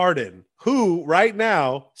James Harden, who right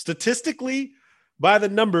now, statistically, by the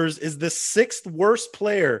numbers, is the 6th worst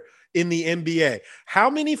player in the NBA. How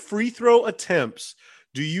many free throw attempts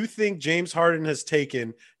do you think James Harden has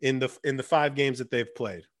taken in the 5 games that they've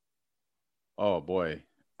played? Oh boy,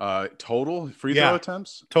 total free throw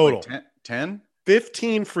attempts? Total like 10,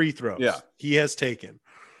 15 free throws. Yeah, he has taken.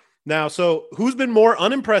 Now, so who's been more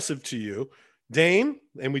unimpressive to you, Dame,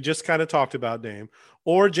 and we just kind of talked about Dame,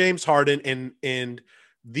 or James Harden, and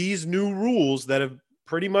these new rules that have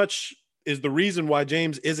pretty much is the reason why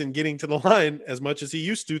James isn't getting to the line as much as he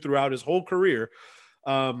used to throughout his whole career.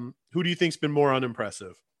 Who do you think's been more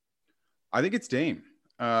unimpressive? I think it's Dame.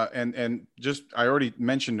 And just, I already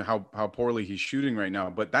mentioned how poorly he's shooting right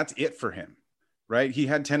now, but that's it for him, right? He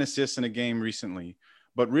had 10 assists in a game recently,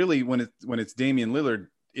 but really when it's Damian Lillard,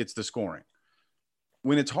 it's the scoring.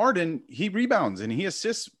 When it's Harden, he rebounds and he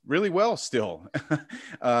assists really well still.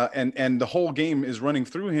 And the whole game is running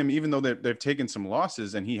through him, even though they've taken some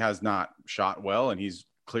losses and he has not shot well. And he's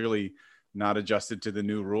clearly not adjusted to the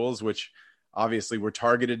new rules, which obviously were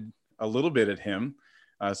targeted a little bit at him.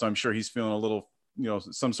 So I'm sure he's feeling a little,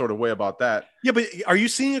 some sort of way about that. Yeah, but are you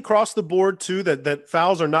seeing across the board too that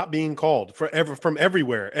fouls are not being called from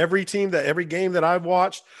everywhere? Every team, every game that I've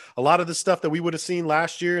watched, a lot of the stuff that we would have seen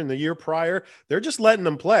last year and the year prior, they're just letting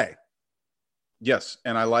them play. Yes,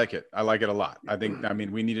 and I like it. I like it a lot.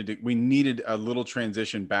 We needed a little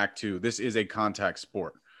transition back to this is a contact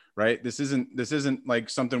sport. right? This isn't like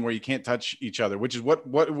something where you can't touch each other, which is what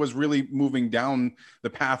was really moving down the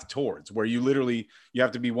path towards, where you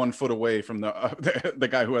have to be 1 foot away from the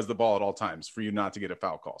guy who has the ball at all times for you not to get a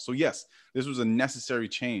foul call. So yes, this was a necessary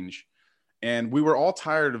change. And we were all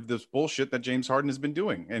tired of this bullshit that James Harden has been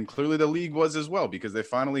doing. And clearly the league was as well, because they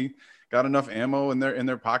finally got enough ammo in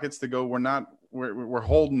their pockets to go, we're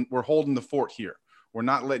holding the fort here. We're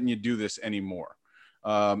not letting you do this anymore.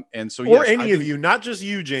 And so, or any of you, not just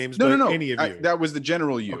you, James, but any of you. That was the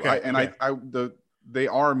general you. Okay, they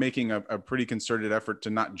are making a pretty concerted effort to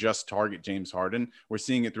not just target James Harden. We're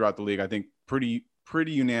seeing it throughout the league. I think pretty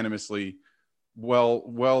unanimously,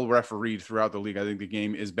 well refereed throughout the league. I think the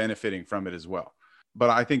game is benefiting from it as well. But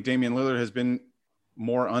I think Damian Lillard has been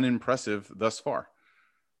more unimpressive thus far.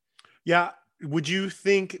 Yeah. Would you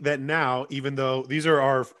think that now, even though these are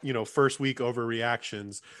our, first week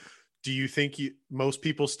overreactions, do you think most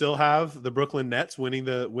people still have the Brooklyn Nets winning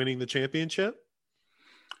the championship?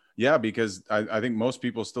 Yeah, because I think most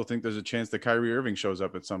people still think there's a chance that Kyrie Irving shows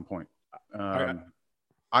up at some point.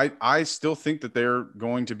 I still think that they're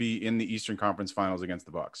going to be in the Eastern Conference Finals against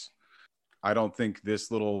the Bucks. I don't think this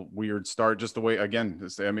little weird start, just the way, again,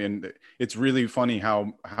 it's really funny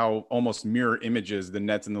how almost mirror images the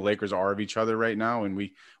Nets and the Lakers are of each other right now. And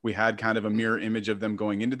we had kind of a mirror image of them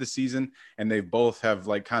going into the season, and they both have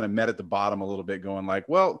like kind of met at the bottom a little bit, going like,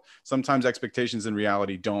 well, sometimes expectations and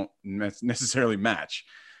reality don't necessarily match.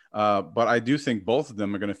 But I do think both of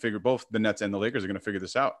them are going to both the Nets and the Lakers are going to figure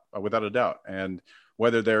this out without a doubt. And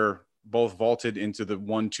whether they're both vaulted into the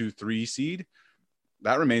 1, 2, 3 seed,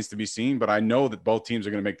 that remains to be seen. But I know that both teams are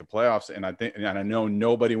going to make the playoffs. And I know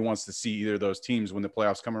nobody wants to see either of those teams when the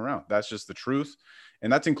playoffs come around. That's just the truth.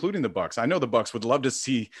 And that's including the Bucks. I know the Bucks would love to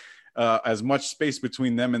see as much space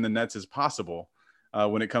between them and the Nets as possible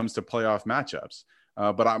when it comes to playoff matchups.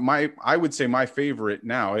 But I would say my favorite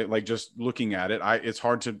now, like just looking at it, it's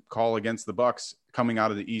hard to call against the Bucks coming out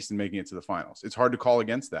of the East and making it to the finals. It's hard to call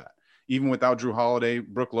against that. Even without Drew Holiday,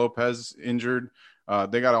 Brook Lopez injured,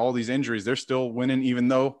 they got all these injuries. They're still winning, even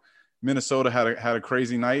though Minnesota had a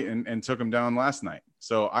crazy night and took them down last night.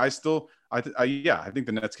 So I think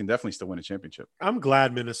the Nets can definitely still win a championship. I'm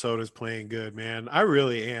glad Minnesota's playing good, man. I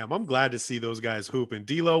really am. I'm glad to see those guys hooping.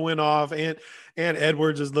 D'Lo went off, and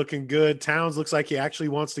Edwards is looking good. Towns looks like he actually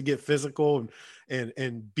wants to get physical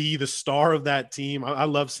and be the star of that team. I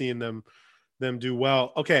love seeing them do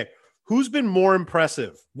well. Okay, who's been more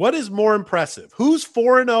impressive? What is more impressive? Whose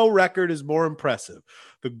 4-0 record is more impressive?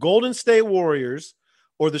 The Golden State Warriors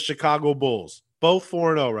or the Chicago Bulls? Both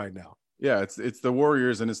 4-0 right now. Yeah, it's the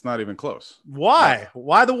Warriors, and it's not even close. Why?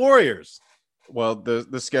 Why the Warriors? Well,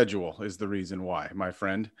 the schedule is the reason why, my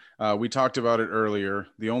friend. We talked about it earlier.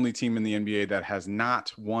 The only team in the NBA that has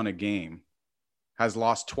not won a game has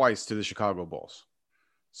lost twice to the Chicago Bulls.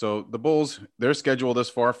 So the Bulls, their schedule thus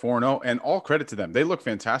far, 4-0, and all credit to them. They look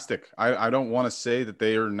fantastic. I don't want to say that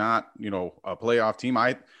they are not, a playoff team.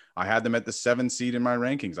 I had them at the 7 seed in my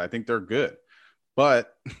rankings. I think they're good.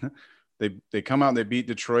 But they come out and they beat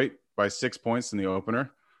Detroit by 6 points in the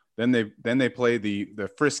opener. Then they play the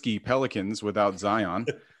frisky Pelicans without Zion.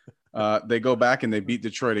 They go back and they beat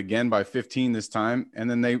Detroit again by 15 this time. And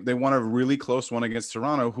then they won a really close one against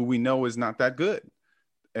Toronto, who we know is not that good.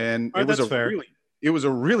 And it was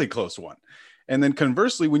a really close one. And then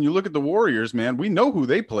conversely, when you look at the Warriors, man, we know who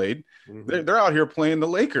they played. Mm-hmm. They're out here playing the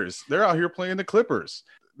Lakers. They're out here playing the Clippers.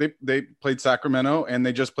 They played Sacramento, and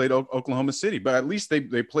they just played Oklahoma City, but at least they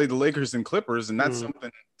played the Lakers and Clippers, and that's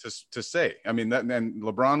something to say. I mean, and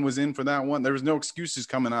LeBron was in for that one. There was no excuses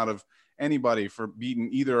coming out of anybody for beating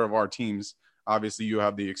either of our teams. Obviously, you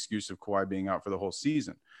have the excuse of Kawhi being out for the whole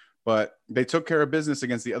season, but they took care of business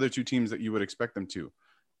against the other two teams that you would expect them to,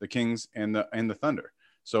 the Kings and the Thunder.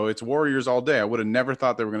 So it's Warriors all day. I would have never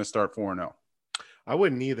thought they were going to start 4-0. I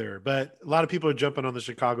wouldn't either, but a lot of people are jumping on the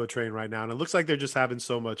Chicago train right now, and it looks like they're just having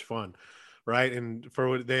so much fun, right? And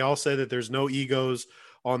they all say that there's no egos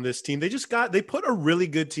on this team. They put a really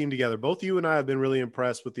good team together. Both you and I have been really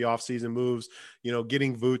impressed with the offseason moves,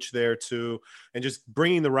 getting Vooch there too, and just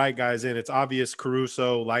bringing the right guys in. It's obvious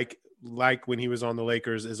Caruso, like when he was on the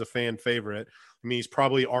Lakers, is a fan favorite. I mean, he's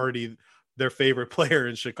probably already their favorite player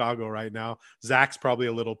in Chicago right now. Zach's probably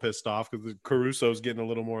a little pissed off because Caruso's getting a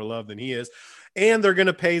little more love than he is. And they're going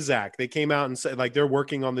to pay Zach. They came out and said, like, they're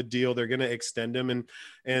working on the deal. They're going to extend him.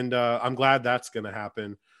 And I'm glad that's going to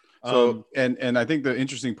happen. So, and I think the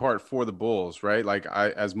interesting part for the Bulls, right? Like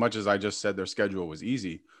as much as I just said their schedule was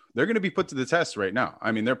easy, they're going to be put to the test right now.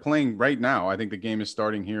 I mean, they're playing right now. I think the game is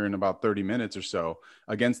starting here in about 30 minutes or so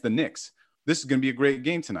against the Knicks, this is going to be a great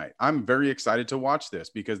game tonight. I'm very excited to watch this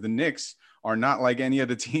because the Knicks are not like any of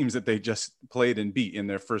the teams that they just played and beat in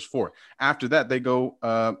their first 4. After that,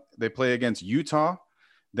 they play against Utah.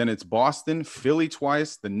 Then it's Boston, Philly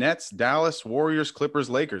twice, the Nets, Dallas, Warriors, Clippers,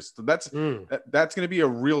 Lakers. So that's going to be a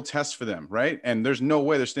real test for them, right? And there's no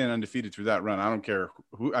way they're staying undefeated through that run. I don't care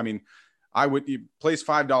who. I mean, I would place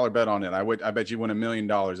 $5 bet on it. I bet you win $1 million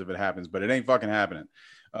if it happens, but it ain't fucking happening.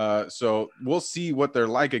 So we'll see what they're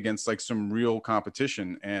like against like some real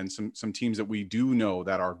competition and some teams that we do know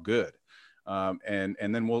that are good. And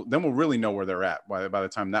then we'll really know where they're at by the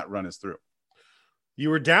time that run is through. You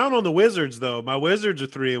were down on the Wizards, though. My Wizards are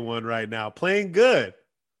 3-1 right now, playing good.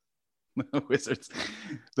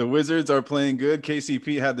 The Wizards are playing good.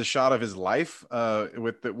 KCP had the shot of his life,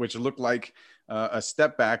 which looked like a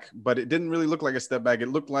step back, but it didn't really look like a step back. It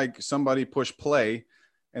looked like somebody pushed play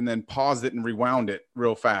and then paused it and rewound it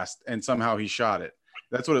real fast, and somehow he shot it.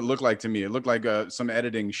 That's what it looked like to me. It looked like some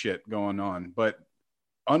editing shit going on, but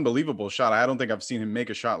unbelievable shot. I don't think I've seen him make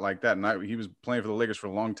a shot like that, and he was playing for the Lakers for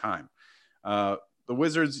a long time. The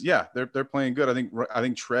Wizards, yeah, they're playing good. I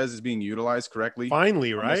think Trez is being utilized correctly.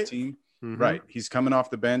 Finally, on right? this team. Mm-hmm. Right. He's coming off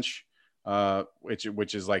the bench,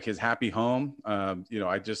 which is like his happy home.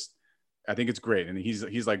 I think it's great, and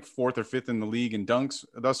he's like 4th or 5th in the league in dunks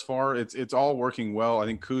thus far. It's all working well. I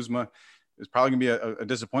think Kuzma is probably gonna be a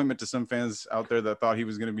disappointment to some fans out there that thought he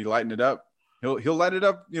was gonna be lighting it up. He'll light it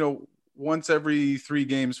up, once every 3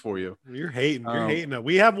 games for you. You're hating.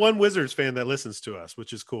 We have one Wizards fan that listens to us,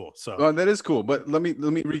 which is cool. So that is cool. But let me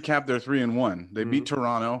recap their 3-1. They beat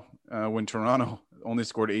Toronto when Toronto only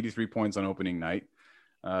scored 83 points on opening night.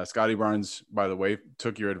 Scotty Barnes, by the way,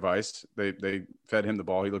 took your advice. They fed him the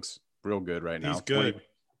ball. He looks real good right now. He's good.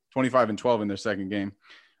 25-12 in their second game.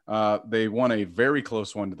 They won a very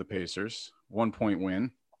close one to the Pacers, 1-point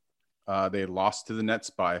win. They lost to the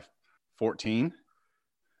Nets by 14.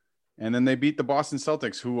 And then they beat the Boston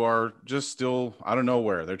Celtics, who are just still, I don't know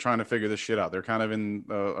where. They're trying to figure this shit out. They're kind of in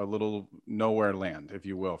a little nowhere land, if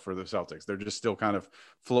you will, for the Celtics. They're just still kind of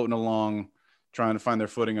floating along, trying to find their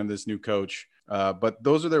footing on this new coach. But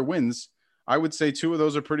those are their wins. I would say 2 of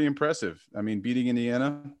those are pretty impressive. I mean, beating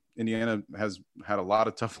Indiana. Indiana has had a lot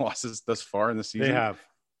of tough losses thus far in the season. They have.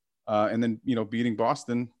 And then, beating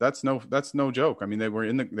Boston, that's no joke. I mean, they were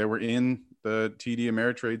in the TD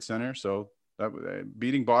Ameritrade Center. So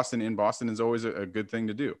beating Boston in Boston is always a good thing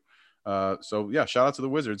to do. So yeah, shout out to the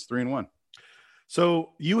Wizards, 3-1.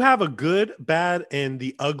 So you have a good, bad, and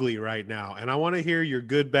the ugly right now. And I want to hear your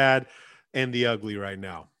good, bad, and the ugly right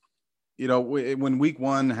now. When week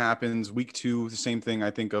 1 happens, week 2, the same thing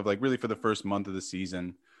I think of, like really for the first month of the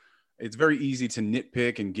season. It's very easy to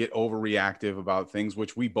nitpick and get overreactive about things,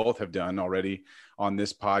 which we both have done already on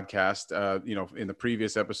this podcast, in the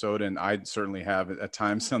previous episode. And I certainly have at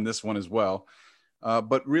times on this one as well.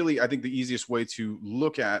 But really, I think the easiest way to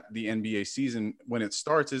look at the NBA season when it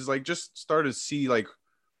starts is like just start to see like,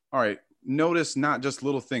 all right, notice not just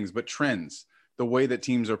little things, but trends, the way that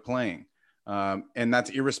teams are playing. And that's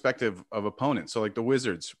irrespective of opponents. So like the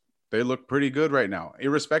Wizards, they look pretty good right now,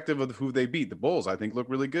 irrespective of who they beat. The Bulls, I think, look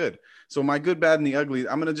really good. So my good, bad, and the ugly,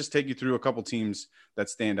 I'm going to just take you through a couple teams that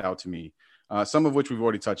stand out to me, some of which we've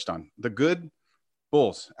already touched on. The good,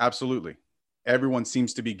 Bulls, absolutely. Everyone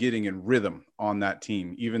seems to be getting in rhythm on that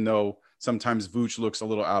team, even though sometimes Vooch looks a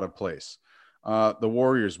little out of place. The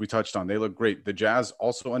Warriors, we touched on. They look great. The Jazz,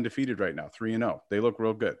 also undefeated right now, 3-0. They look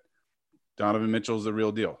real good. Donovan Mitchell's the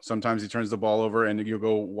real deal. Sometimes he turns the ball over and you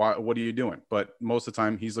go, what are you doing? But most of the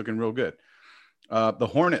time he's looking real good. The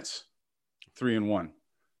Hornets, 3-1.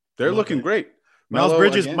 They're looking great. Miles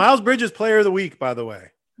Bridges, player of the week, by the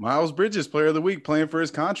way. Miles Bridges, player of the week, playing for his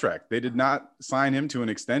contract. They did not sign him to an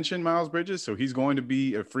extension, Miles Bridges, so he's going to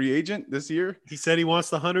be a free agent this year. He said he wants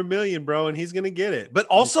the $100 million, bro, and he's going to get it. But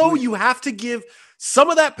also, you have to give some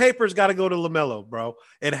of that paper's got to go to LaMelo, bro.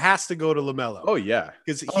 It has to go to LaMelo. Oh yeah,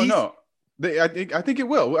 because I think it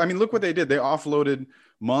will. I mean, look what they did. They offloaded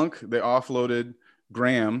Monk, they offloaded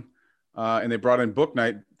Graham, and they brought in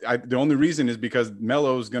Bouknight. The only reason is because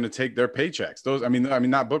Melo's going to take their paychecks. Those, I mean,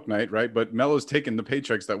 not Bouknight, right? But Melo's taking the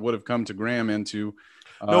paychecks that would have come to Graham and to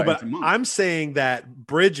but I'm saying that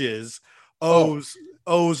Bridges owes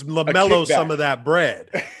LaMelo some of that bread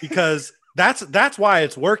because that's why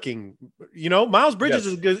it's working. Miles Bridges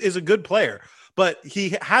is a good player, but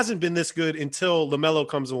he hasn't been this good until LaMelo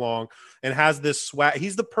comes along and has this swag.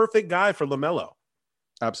 He's the perfect guy for LaMelo.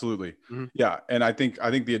 Absolutely. Mm-hmm. Yeah. And I think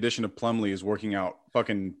the addition of Plumlee is working out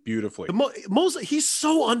fucking beautifully. He's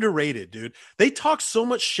so underrated, dude. They talk so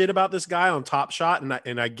much shit about this guy on Top Shot,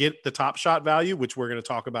 and I get the Top Shot value, which we're going to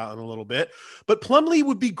talk about in a little bit. But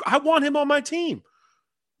Plumlee I want him on my team.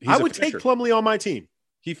 I would take Plumlee on my team.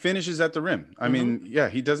 He finishes at the rim. I mean, yeah,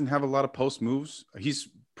 he doesn't have a lot of post moves. He's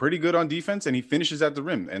pretty good on defense, and he finishes at the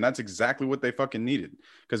rim. And that's exactly what they fucking needed,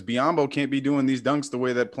 because Biyombo can't be doing these dunks the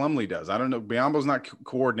way that Plumlee does. I don't know. Biyombo's not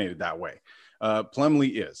coordinated that way.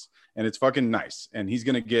 Plumlee is, and it's fucking nice. And he's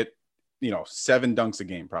going to get, 7 dunks a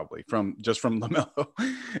game probably from LaMelo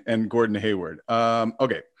and Gordon Hayward.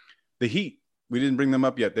 Okay. The Heat, we didn't bring them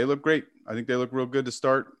up yet. They look great. I think they look real good to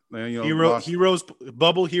start.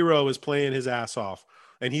 Bubble Hero is playing his ass off,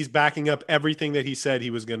 and he's backing up everything that he said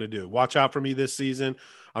he was going to do. Watch out for me this season.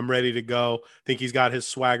 I'm ready to go. Think he's got his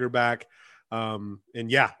swagger back. And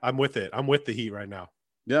yeah, I'm with it. I'm with the Heat right now.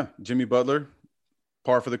 Yeah. Jimmy Butler,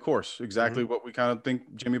 par for the course. Exactly what we kind of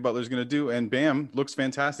think Jimmy Butler is going to do. And Bam looks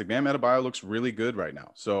fantastic. Bam Adebayo looks really good right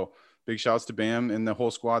now. So big shouts to Bam and the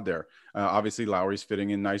whole squad there. Obviously, Lowry's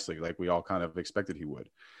fitting in nicely, like we all kind of expected he would.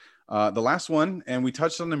 The last one, and we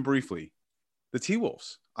touched on them briefly, the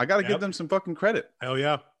T-Wolves. I got to give them some fucking credit. Hell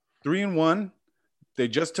yeah. 3-1. They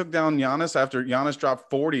just took down Giannis after Giannis dropped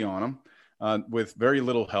 40 on them with very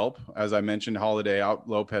little help. As I mentioned, Holiday out,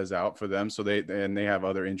 Lopez out for them. So they have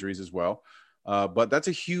other injuries as well. But that's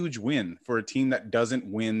a huge win for a team that doesn't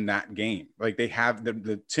win that game. Like they have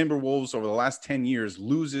the Timberwolves over the last 10 years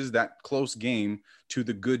loses that close game to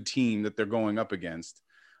the good team that they're going up against.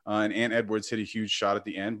 And Ant Edwards hit a huge shot at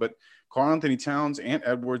the end, but Karl-Anthony Towns, Ant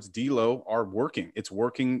Edwards, D'Lo are working. It's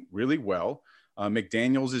working really well.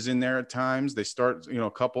 McDaniels is in there at times. They start, a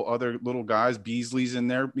couple other little guys. Beasley's in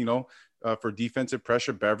there, for defensive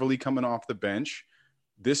pressure. Beverly coming off the bench.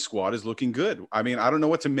 This squad is looking good. I mean, I don't know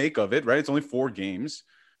what to make of it, right? It's only 4 games,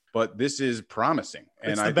 but this is promising.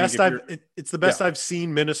 And it's the best I've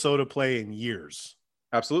seen Minnesota play in years.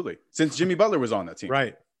 Absolutely. Since Jimmy Butler was on that team.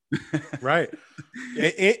 Right. Right.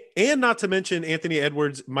 And not to mention Anthony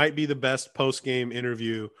Edwards might be the best post-game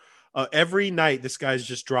interview. Every night, this guy's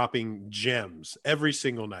just dropping gems every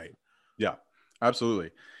single night. Yeah,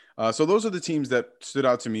 absolutely. So those are the teams that stood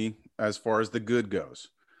out to me as far as the good goes.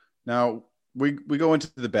 Now we go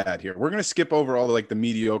into the bad here. We're going to skip over all the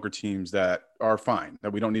mediocre teams that are fine,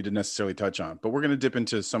 that we don't need to necessarily touch on, but we're going to dip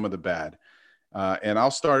into some of the bad. And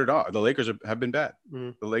I'll start it off. The Lakers have been bad.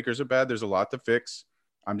 The Lakers are bad. There's a lot to fix.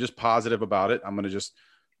 I'm just positive about it. I'm going to just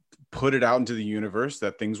put it out into the universe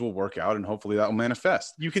that things will work out, and hopefully that will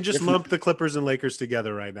manifest. You can just lump the Clippers and Lakers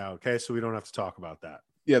together right now, okay? So we don't have to talk about that.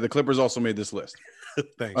 Yeah, the Clippers also made this list.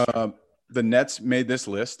 Thanks. The Nets made this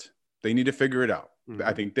list. They need to figure it out.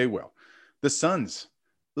 I think they will. The Suns,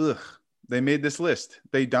 they made this list.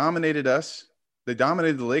 They dominated us. They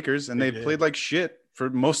dominated the Lakers, and they played like shit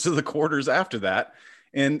for most of the quarters after that,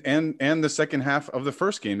 and the second half of the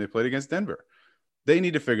first game they played against Denver. They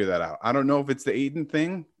need to figure that out. I don't know if it's the Aiden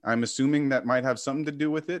thing. I'm assuming that might have something to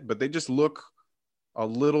do with it, but they just look a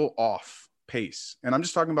little off pace. And I'm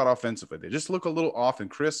just talking about offensively. They just look a little off. And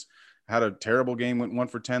Chris had a terrible game, went 1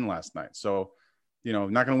 for 10 last night. So,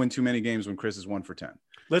 not going to win too many games when Chris is 1 for 10.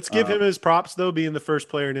 Let's give him his props, though, being the first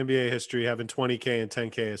player in NBA history having 20K and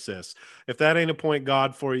 10K assists. If that ain't a point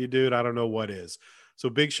God for you, dude, I don't know what is. So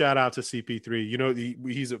big shout out to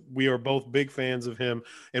CP3. We are both big fans of him,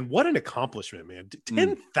 and what an accomplishment, man!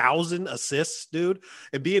 10,000 assists, dude,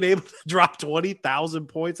 and being able to drop 20,000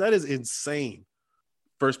 points—that is insane.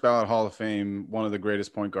 First ballot Hall of Fame, one of the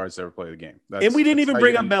greatest point guards to ever play the game. And we didn't even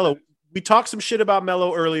bring up Melo. We talked some shit about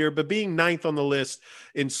Melo earlier, but being 9th on the list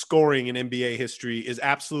in scoring in NBA history is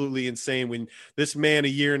absolutely insane. When this man a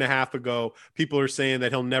year and a half ago, people are saying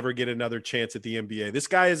that he'll never get another chance at the NBA. This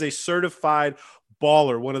guy is a certified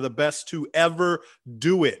baller, one of the best to ever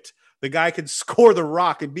do it. The guy can score the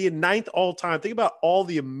rock and be in 9th all time. Think about all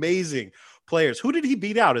the amazing players. Who did he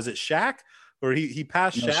beat out? Is it Shaq? Or he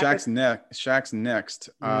passed Shaq? Shaq's next.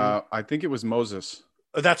 I think it was Moses.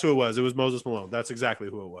 That's who it was. It was Moses Malone. That's exactly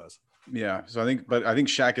who it was. Yeah. So I think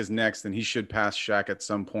Shaq is next, and he should pass Shaq at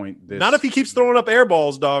some point. Not if he keeps throwing up air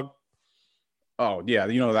balls, dog. Oh yeah,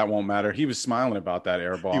 that won't matter. He was smiling about that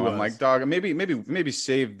air ball. I'm like, dog, maybe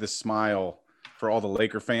save the smile for all the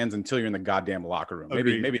Laker fans until you're in the goddamn locker room.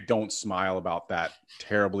 Maybe don't smile about that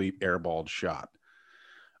terribly airballed shot.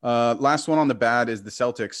 Last one on the bad is the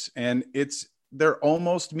Celtics, and they're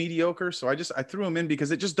almost mediocre. So I threw them in because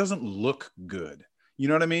it just doesn't look good. You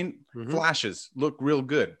know what I mean? Flashes look real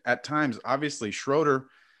good at times. Obviously, Schroeder.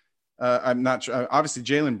 I'm not sure. Obviously,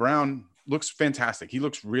 Jaylen Brown looks fantastic. He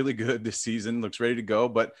looks really good this season. Looks ready to go.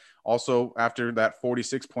 But also after that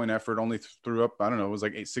 46-point effort, only threw up, I don't know, it was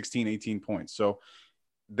like 16, 18 points. So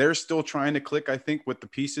they're still trying to click, I think, with the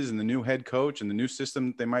pieces and the new head coach and the new system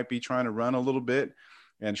that they might be trying to run a little bit.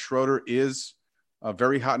 And Schroeder is a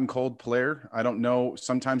very hot and cold player. I don't know.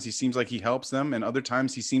 Sometimes he seems like he helps them, and other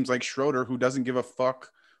times he seems like Schroeder, who doesn't give a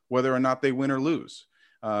fuck whether or not they win or lose,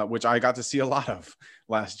 which I got to see a lot of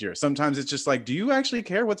last year. Sometimes it's just like, do you actually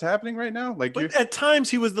care what's happening right now? Like, but at times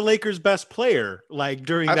he was the Lakers' best player. Like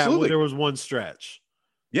during Absolutely. that, there was one stretch.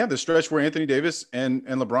 Yeah, the stretch where Anthony Davis and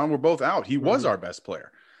LeBron were both out. He was our best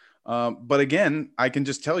player. But again, I can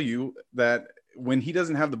just tell you that when he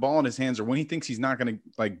doesn't have the ball in his hands, or when he thinks he's not going to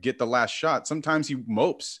like get the last shot, sometimes he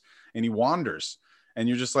mopes and he wanders. And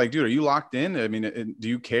you're just like, dude, are you locked in? I mean, do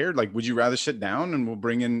you care? Like, would you rather sit down and we'll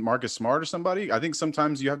bring in Marcus Smart or somebody? I think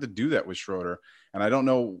sometimes you have to do that with Schroeder. And I don't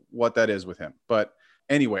know what that is with him. But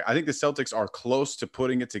anyway, I think the Celtics are close to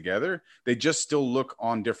putting it together. They just still look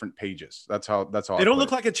on different pages. That's how they don't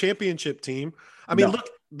look like a championship team. I mean, look,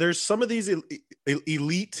 there's some of these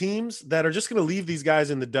elite teams that are just going to leave these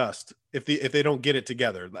guys in the dust if they don't get it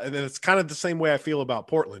together. And it's kind of the same way I feel about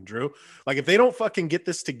Portland, Drew. Like if they don't fucking get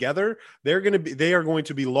this together, they are going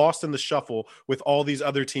to be lost in the shuffle with all these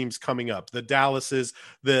other teams coming up. The Dallases,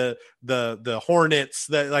 the Hornets,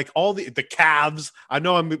 like all the Cavs. I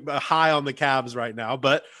know I'm high on the Cavs right now,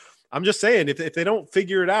 but I'm just saying if they don't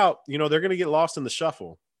figure it out, they're going to get lost in the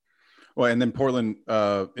shuffle. Well, and then Portland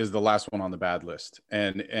is the last one on the bad list,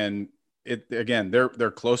 and it again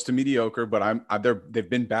they're close to mediocre, but they've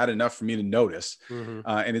been bad enough for me to notice,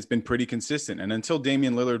 and it's been pretty consistent. And until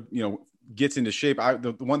Damian Lillard, gets into shape,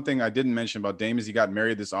 the one thing I didn't mention about Dame is he got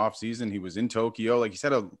married this offseason. He was in Tokyo, like he's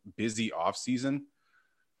had a busy offseason.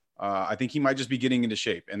 I think he might just be getting into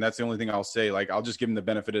shape, and that's the only thing I'll say. Like I'll just give him the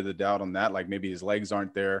benefit of the doubt on that. Like maybe his legs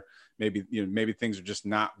aren't there. Maybe things are just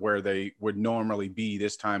not where they would normally be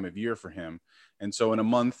this time of year for him. And so in a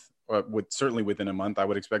month, certainly within a month, I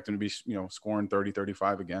would expect him to be, scoring 30,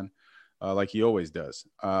 35 again, like he always does.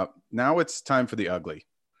 Now it's time for the ugly.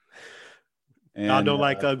 And I don't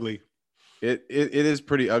like ugly. It is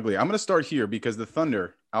pretty ugly. I'm going to start here because the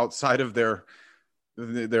Thunder, outside of their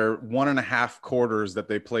 1.5 quarters that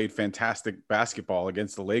they played fantastic basketball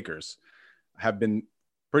against the Lakers, have been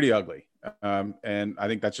pretty ugly. And I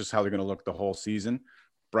think that's just how they're going to look the whole season.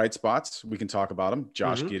 Bright spots, we can talk about them.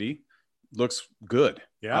 Josh Giddey looks good.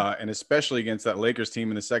 Yeah. And especially against that Lakers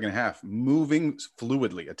team in the second half, moving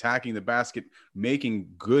fluidly, attacking the basket, making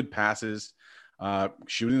good passes,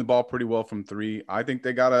 shooting the ball pretty well from three. I think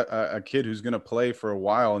they got a kid who's going to play for a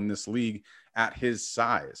while in this league at his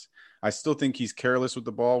size. I still think he's careless with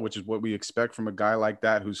the ball, which is what we expect from a guy like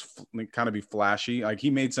that, who's kind of be flashy. Like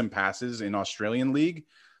he made some passes in Australian league.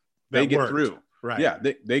 They get through. Right. Yeah,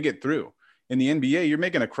 they get through. In the NBA, you're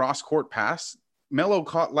making a cross-court pass. Melo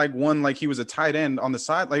caught one like he was a tight end on the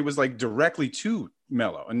side. Like he was like directly to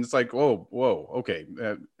Melo. And it's like, whoa, okay.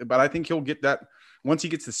 But I think he'll get that once he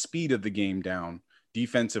gets the speed of the game down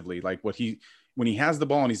defensively. Like when he has the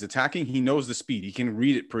ball and he's attacking, he knows the speed. He can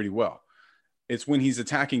read it pretty well. It's when he's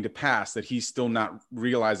attacking to pass that he's still not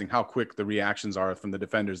realizing how quick the reactions are from the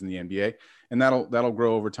defenders in the NBA. And that'll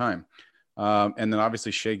grow over time. And then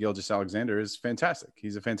obviously Shai Gilgeous-Alexander is fantastic.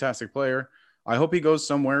 He's a fantastic player. I hope he goes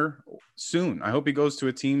somewhere soon. I hope he goes to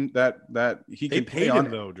a team that he can play on. They paid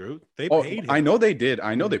him though, Drew. They paid him. I know they did.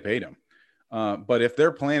 I know they paid him. But if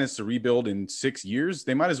their plan is to rebuild in 6 years,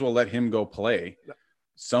 they might as well let him go play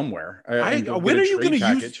somewhere. When are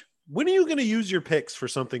you going to use your picks for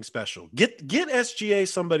something special? Get SGA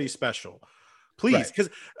somebody special, please. Because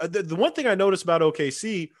the one thing I noticed about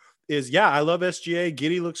OKC is, I love SGA.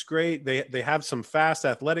 Giddey looks great. They have some fast,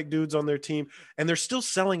 athletic dudes on their team, and they're still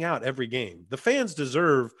selling out every game. The fans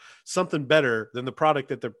deserve something better than the product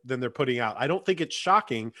that they're putting out. I don't think it's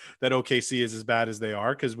shocking that OKC is as bad as they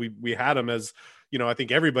are, because we had them as, I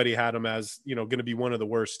think everybody had them as, going to be one of the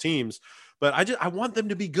worst teams. But I want them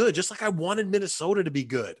to be good, just like I wanted Minnesota to be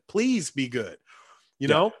good. Please be good.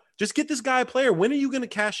 Just get this guy a player. When are you going to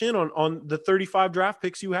cash in on the 35 draft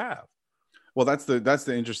picks you have? Well, that's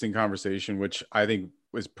the interesting conversation, which I think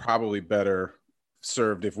is probably better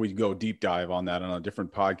served if we go deep dive on that on a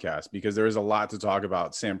different podcast, because there is a lot to talk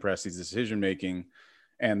about Sam Presti's decision-making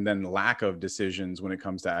and then lack of decisions when it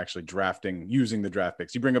comes to actually using the draft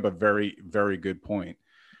picks. You bring up a very, very good point.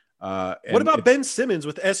 What about Ben Simmons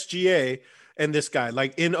with SGA and this guy,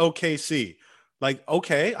 like in OKC? Like,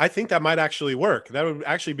 okay, I think that might actually work. That would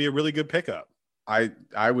actually be a really good pickup.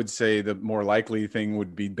 I would say the more likely thing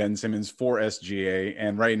would be Ben Simmons for SGA.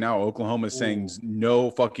 And right now, Oklahoma is saying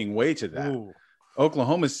no fucking way to that. Ooh.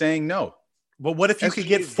 Oklahoma is saying no. But what if you could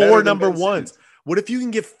get 4 number ones? What if you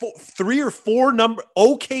can get 3 or 4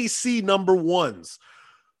 OKC number ones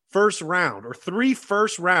first round, or 3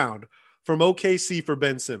 first round from OKC for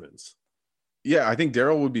Ben Simmons? Yeah, I think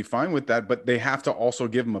Daryl would be fine with that, but they have to also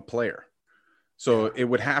give him a player. So it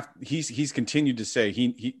would have, he's continued to say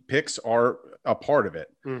he picks are a part of it.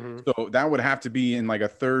 Mm-hmm. So that would have to be in like a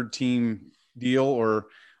third team deal, or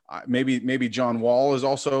Maybe John Wall is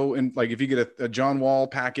also in, like, if you get a John Wall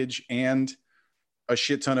package and a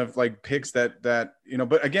shit ton of like picks that, but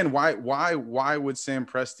again, why would Sam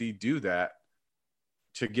Presti do that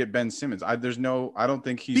to get Ben Simmons? I don't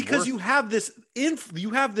think he's because you have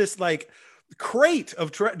this like crate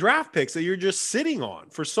of draft picks that you're just sitting on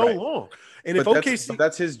for so long. And if OKC,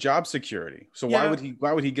 that's his job security. So why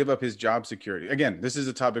would he give up his job security? Again, this is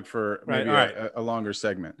a topic for maybe a longer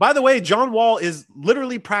segment. By the way, John Wall is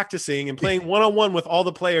literally practicing and playing one-on-one with all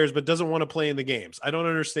the players, but doesn't want to play in the games. I don't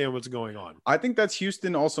understand what's going on. I think that's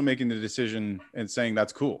Houston also making the decision and saying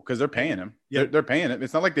that's cool because they're paying him. Yeah, they're paying it.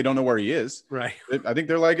 It's not like they don't know where he is. Right. I think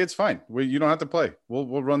they're like, it's fine. You don't have to play.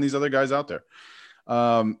 We'll run these other guys out there.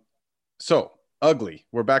 So ugly.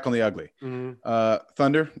 We're back on the ugly. Mm-hmm.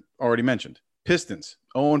 Thunder already mentioned. Pistons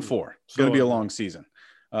 0-4. It's going to be a long season.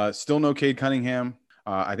 Still no Cade Cunningham.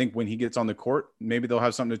 I think when he gets on the court, maybe they'll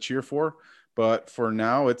have something to cheer for. But for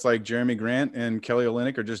now, it's like Jeremy Grant and Kelly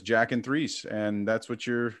Olynyk are just jacking threes, and that's what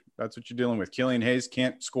you're dealing with. Killian Hayes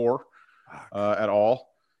can't score at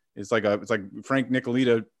all. It's like Frank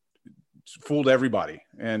Nicolita fooled everybody,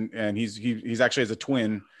 and he's actually has a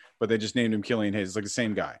twin, but they just named him Killian Hayes. It's like the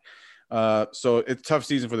same guy. So it's a tough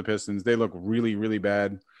season for the Pistons. They look really, really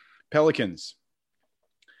bad. Pelicans,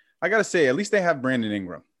 I got to say, at least they have Brandon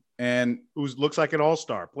Ingram, and who looks like an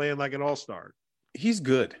all-star, playing like an all-star. He's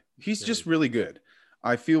good. He's just really good.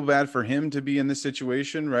 I feel bad for him to be in this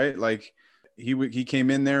situation, right? Like he came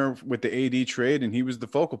in there with the AD trade, and he was the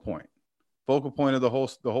focal point of the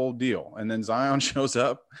whole deal. And then Zion shows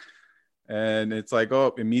up, and it's like,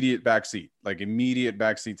 oh, immediate backseat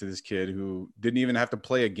to this kid who didn't even have to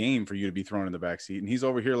play a game for you to be thrown in the backseat. And he's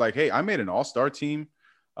over here like, hey, I made an all-star team.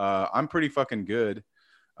 I'm pretty fucking good.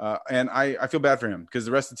 And I feel bad for him because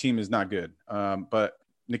the rest of the team is not good. But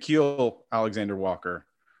Nickeil Alexander-Walker,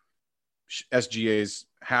 SGA's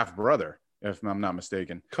half brother, if I'm not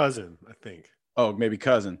mistaken. Cousin, I think. Oh, maybe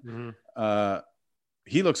cousin. Mm-hmm.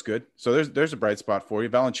 He looks good. So there's a bright spot for you.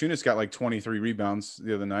 Valanciunas got like 23 rebounds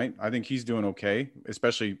the other night. I think he's doing okay,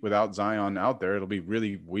 especially without Zion out there. It'll be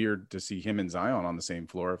really weird to see him and Zion on the same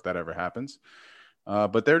floor if that ever happens.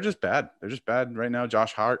 But they're just bad. They're just bad right now.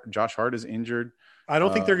 Josh Hart is injured. I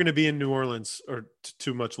don't think they're going to be in New Orleans or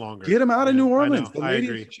too much longer. Get him out of New Orleans. I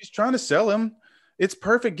agree. She's trying to sell him. It's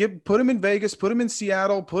perfect. Put him in Vegas, put him in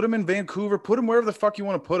Seattle, put him in Vancouver, put him wherever the fuck you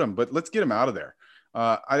want to put him. But let's get him out of there.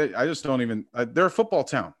 I just don't even. They're a football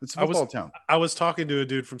town. It's a football town. I was talking to a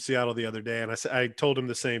dude from Seattle the other day, and I told him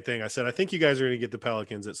the same thing. I said, I think you guys are going to get the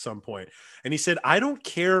Pelicans at some point. And he said, I don't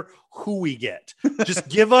care who we get. Just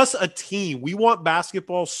give us a team. We want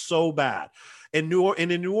basketball so bad. And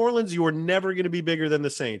in New Orleans, you are never going to be bigger than the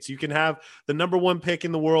Saints. You can have the number one pick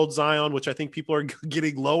in the world, Zion, which I think people are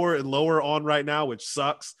getting lower and lower on right now, which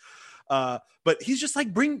sucks. But he's just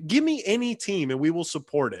like, give me any team and we will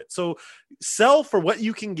support it. So sell for what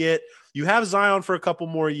you can get. You have Zion for a couple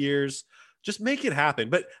more years. Just make it happen.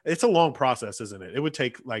 But it's a long process, isn't it? It would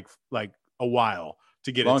take like a while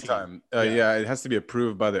to get a long time. Yeah, it has to be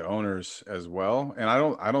approved by the owners as well. And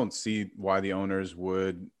I don't see why the owners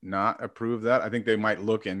would not approve that. I think they might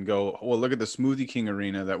look and go, well, look at the Smoothie King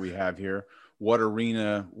arena that we have here. What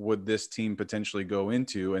arena would this team potentially go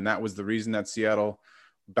into? And that was the reason that Seattle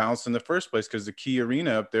bounced in the first place, because the Key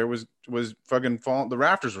Arena up there was fucking falling. The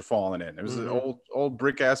rafters were falling in. It was an old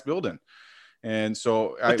brick ass building. And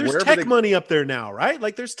so there's tech money up there now, right?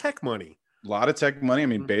 Like there's tech money. A lot of tech money. I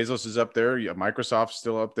mean, Bezos is up there. Yeah, Microsoft's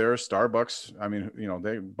still up there. Starbucks. I mean,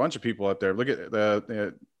 they a bunch of people up there. Look at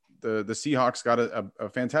the Seahawks got a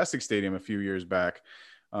fantastic stadium a few years back.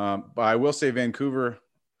 But I will say Vancouver,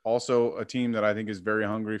 also a team that I think is very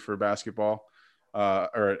hungry for basketball,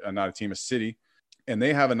 or not a team, a city, and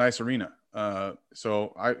they have a nice arena.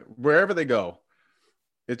 So wherever they go,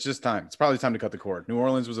 it's just time. It's probably time to cut the cord. New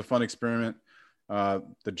Orleans was a fun experiment.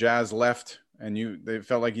 The Jazz left, and they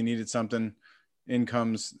felt like you needed something. In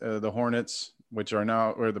comes the Hornets, which are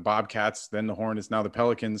now, or the Bobcats, then the Hornets, now the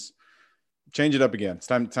Pelicans. Change it up again. It's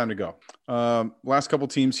time to go. Last couple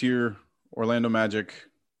teams here, Orlando Magic,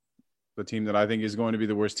 the team that I think is going to be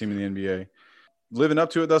the worst team in the NBA. Living up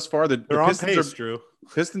to it thus far. They're on pace, Drew.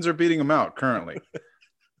 Pistons are beating them out currently.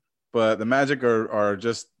 But the Magic are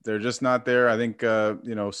they're just not there. I think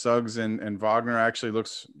Suggs and Wagner actually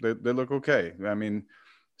they look okay. I mean,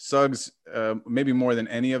 Suggs maybe more than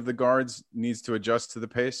any of the guards needs to adjust to the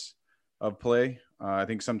pace of play. I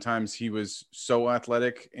think sometimes he was so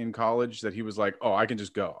athletic in college that he was like, oh, I can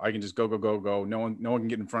just go. I can just go. No one can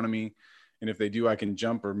get in front of me. And if they do, I can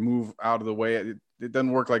jump or move out of the way. It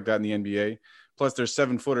doesn't work like that in the NBA. Plus, there's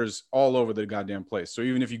 7-footers all over the goddamn place. So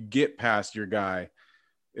even if you get past your guy,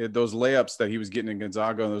 those layups that he was getting in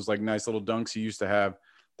Gonzaga and those like nice little dunks he used to have,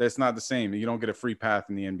 that's not the same. You don't get a free path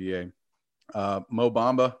in the NBA. Mo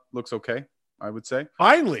Bamba looks okay, I would say.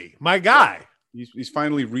 Finally, my guy. He's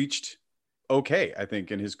finally reached okay, I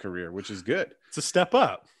think, in his career, which is good. It's a step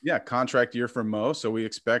up. Yeah, contract year for Mo, so we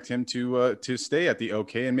expect him to stay at the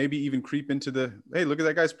okay and maybe even creep into the, hey, look at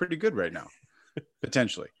that guy's pretty good right now,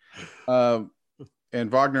 potentially. And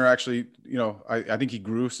Wagner actually, you know, I think he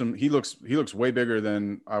grew some. He looks way bigger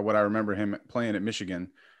than what I remember him playing at Michigan.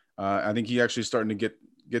 I think he actually starting to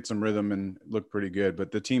get some rhythm and look pretty good.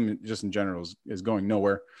 But the team just in general is going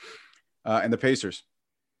nowhere. And the Pacers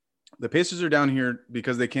are down here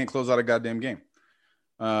because they can't close out a goddamn game.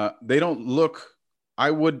 They don't look. I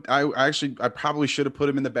probably should have put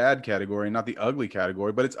him in the bad category, not the ugly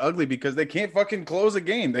category, but it's ugly because they can't fucking close a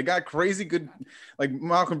game. They got crazy good, like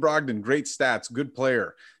Malcolm Brogdon, great stats, good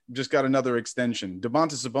player, just got another extension.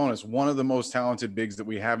 Domantas Sabonis, one of the most talented bigs that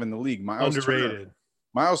we have in the league. Underrated.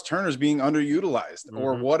 Miles Turner's being underutilized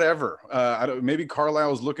or whatever. Maybe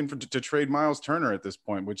Carlisle's looking to trade Miles Turner at this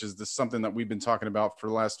point, which is something that we've been talking about for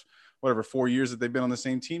the last, 4 years that they've been on the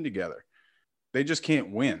same team together. They just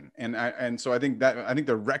can't win. And so I think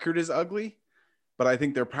the record is ugly, but I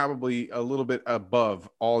think they're probably a little bit above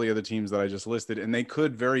all the other teams that I just listed. And they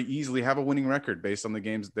could very easily have a winning record based on the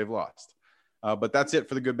games that they've lost. But that's it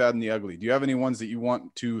for the good, bad, and the ugly. Do you have any ones that you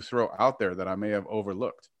want to throw out there that I may have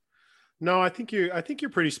overlooked? No, I think you're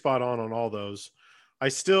pretty spot on all those. I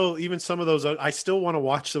still want to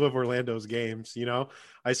watch some of Orlando's games. You know,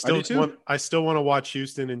 I still want to watch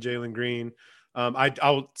Houston and Jalen Green.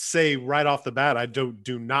 I'll say right off the bat, I do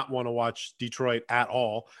not want to watch Detroit at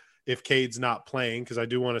all if Cade's not playing, because I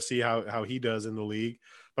do want to see how he does in the league.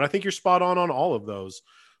 But I think you're spot on all of those.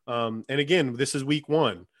 And again, this is week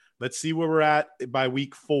 1. Let's see where we're at by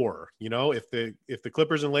week 4. You know, if the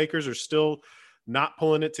Clippers and Lakers are still not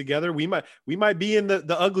pulling it together, we might be in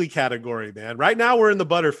the ugly category, man. Right now we're in the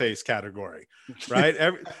butterface category,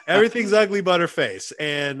 right? Everything's ugly butterface.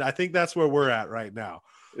 And I think that's where we're at right now.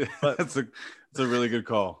 But that's a really good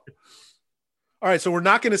call. All right. So we're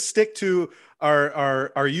not going to stick to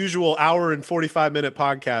our usual hour and 45-minute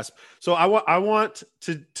podcast. So I want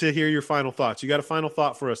to hear your final thoughts. You got a final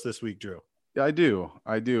thought for us this week, Drew? Yeah,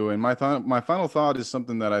 I do. And my final thought is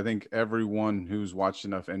something that I think everyone who's watched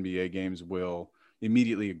enough NBA games will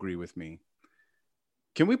immediately agree with me.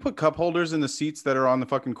 Can we put cup holders in the seats that are on the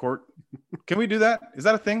fucking court? Can we do that? Is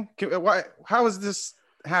that a thing? How is this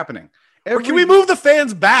happening? Or can we move the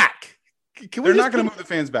fans back? They're not going to move the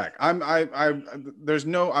fans back. I'm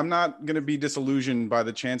not going to be disillusioned by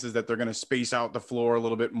the chances that they're going to space out the floor a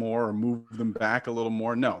little bit more or move them back a little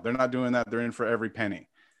more. No, they're not doing that. They're in for every penny.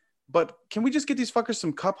 But can we just get these fuckers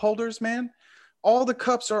some cup holders, man? All the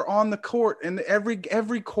cups are on the court, and every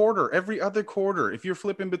quarter, every other quarter, if you're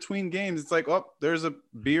flipping between games, it's like, oh, there's a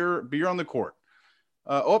beer on the court.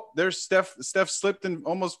 There's Steph slipped and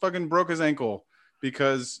almost fucking broke his ankle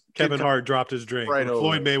because Kevin Hart dropped his drink. Right,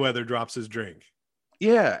 Floyd Mayweather drops his drink.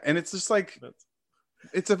 Yeah, and it's just like,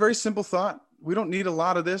 it's a very simple thought. We don't need a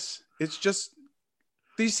lot of this. It's just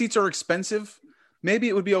these seats are expensive. Maybe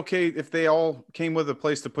it would be okay if they all came with a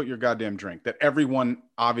place to put your goddamn drink, that everyone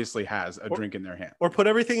obviously has a drink in their hand. Or put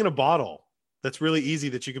everything in a bottle. That's really easy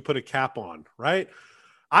that you could put a cap on, right?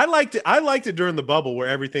 I liked it during the bubble where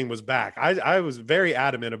everything was back. I was very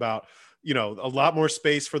adamant about, you know, a lot more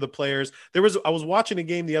space for the players. I was watching a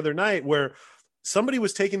game the other night where somebody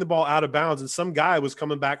was taking the ball out of bounds and some guy was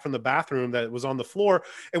coming back from the bathroom that was on the floor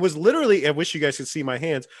and was literally, I wish you guys could see my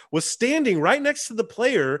hands, was standing right next to the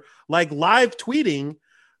player, like live tweeting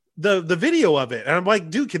the video of it. And I'm like,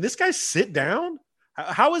 dude, can this guy sit down?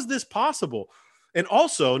 How is this possible? And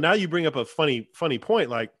also, now you bring up a funny point.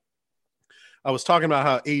 Like, I was talking about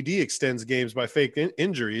how AD extends games by fake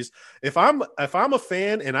injuries. If I'm a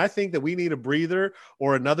fan and I think that we need a breather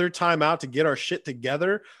or another timeout to get our shit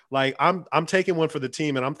together, like I'm taking one for the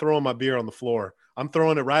team and I'm throwing my beer on the floor. I'm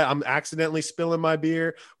throwing it right. I'm accidentally spilling my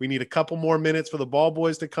beer. We need a couple more minutes for the ball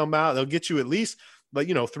boys to come out. They'll get you at least,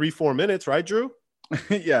 3-4 minutes, right, Drew?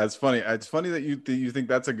 Yeah, it's funny. It's funny that you think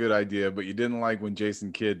that's a good idea, but you didn't like when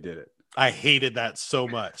Jason Kidd did it. I hated that so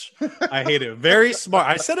much. I hate it. Very smart.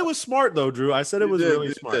 I said it was smart though, Drew. I said it was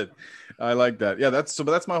really smart. I like that. Yeah,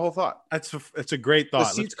 that's my whole thought. It's a great thought. The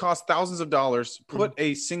seats cost thousands of dollars. Put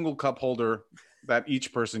a single cup holder that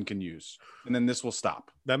each person can use, and then this will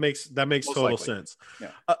stop. That makes total sense.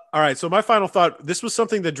 Yeah. All right. So my final thought. This was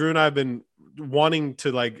something that Drew and I have been wanting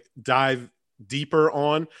to dive deeper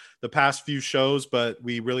on the past few shows, but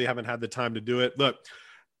we really haven't had the time to do it. Look,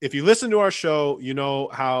 if you listen to our show, you know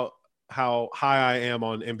how high I am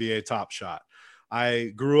on NBA Top Shot.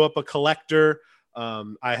 I grew up a collector.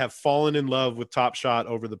 I have fallen in love with Top Shot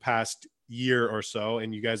over the past year or so,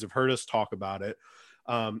 and you guys have heard us talk about it.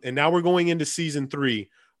 And now we're going into season 3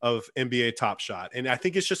 of NBA Top Shot. And I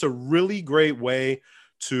think it's just a really great way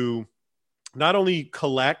to not only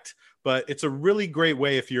collect, but it's a really great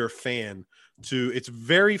way if you're a fan it's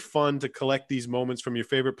very fun to collect these moments from your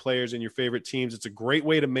favorite players and your favorite teams. It's a great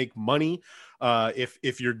way to make money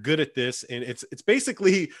if you're good at this. And it's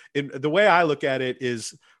basically, the way I look at it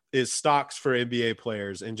is stocks for NBA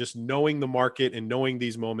players and just knowing the market and knowing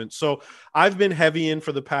these moments. So I've been heavy in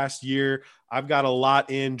for the past year. I've got a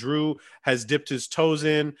lot in. Drew has dipped his toes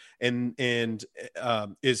in and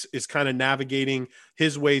is kind of navigating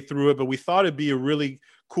his way through it. But we thought it'd be a really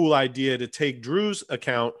cool idea to take Drew's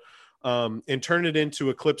account and turn it into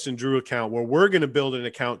a Clips and Drew account where we're going to build an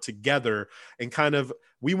account together and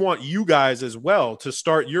we want you guys as well to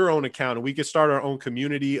start your own account, and we can start our own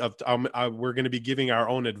community of we're going to be giving our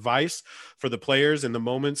own advice for the players and the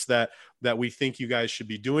moments that we think you guys should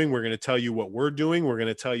be doing. We're going to tell you what we're doing. We're going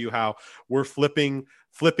to tell you how we're flipping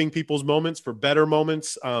people's moments for better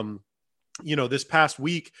moments. This past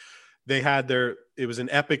week it was an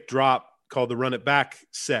epic drop called the Run It Back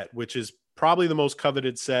set, which is probably the most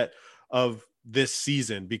coveted set of this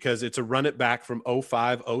season because it's a run it back from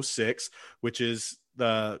 05-06, which is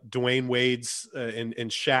the Dwayne Wade's and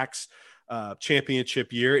Shaq's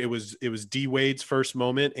championship year. It was D Wade's first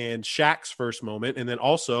moment and Shaq's first moment. And then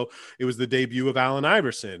also it was the debut of Allen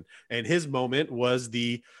Iverson, and his moment was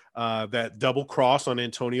that double cross on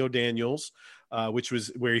Antonio Daniels, which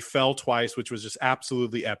was where he fell twice, which was just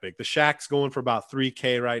absolutely epic. The Shaq's going for about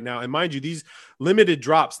 3K right now. And mind you, these limited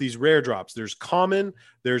drops, these rare drops, there's common,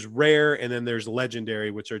 there's rare, and then there's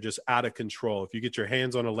legendary, which are just out of control. If you get your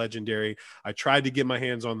hands on a legendary, I tried to get my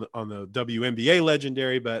hands on the WNBA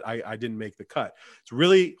legendary, but I didn't make the cut. It's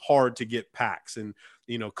really hard to get packs, and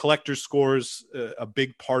collector scores a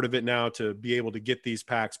big part of it now to be able to get these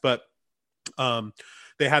packs. But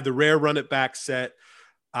they had the rare Run It Back set.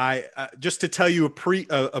 I just to tell you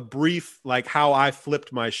a brief like how I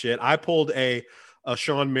flipped my shit. I pulled a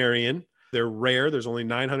Shawn Marion. They're rare. There's only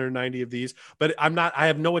 990 of these, but I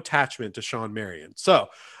have no attachment to Shawn Marion. So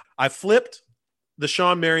I flipped the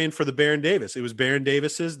Shawn Marion for the Baron Davis. It was Baron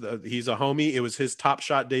Davis's. He's a homie. It was his Top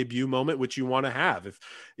Shot debut moment, which you want to have.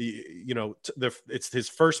 If it's his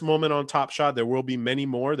first moment on Top Shot, there will be many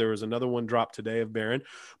more. There was another one dropped today of Baron,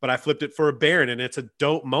 but I flipped it for a Baron, and it's a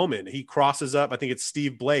dope moment. He crosses up. I think it's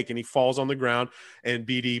Steve Blake, and he falls on the ground, and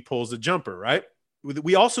BD pulls a jumper, right?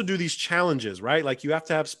 We also do these challenges, right? Like you have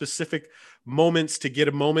to have specific moments to get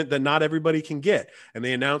a moment that not everybody can get. And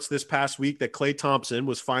they announced this past week that Klay Thompson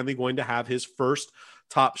was finally going to have his first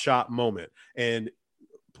Top Shot moment. And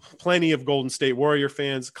plenty of Golden State Warrior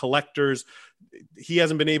fans, collectors, he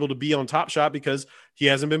hasn't been able to be on Top Shot because he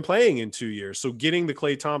hasn't been playing in 2 years. So getting the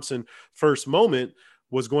Klay Thompson first moment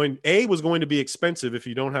was going to be expensive if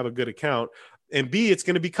you don't have a good account. And B, it's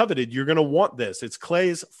going to be coveted. You're going to want this. It's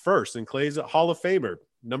Klay's first, and Klay's a Hall of Famer,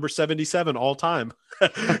 number 77 all time,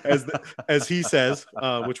 as he says,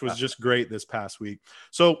 which was just great this past week.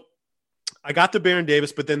 So I got the Baron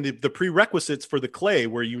Davis, but then the prerequisites for the Klay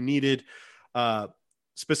where you needed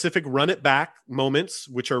specific run it back moments,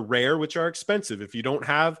 which are rare, which are expensive. If you don't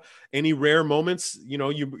have any rare moments,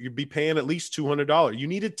 you'd be paying at least $200. You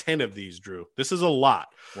needed 10 of these, Drew. This is a lot.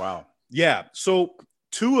 Wow. Yeah. So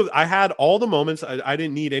I had all the moments. I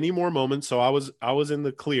didn't need any more moments. So I was in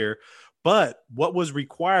the clear, but what was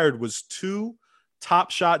required was 2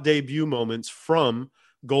 Top Shot debut moments from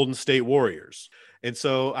Golden State Warriors. And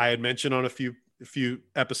so I had mentioned on a few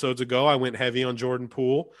episodes ago, I went heavy on Jordan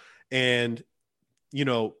Poole, and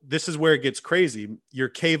this is where it gets crazy. Your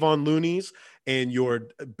Kayvon Looney's and your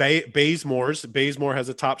Bazemore's. Bazemore has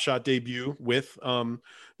a Top Shot debut with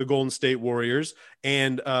the Golden State Warriors.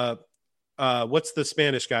 And what's the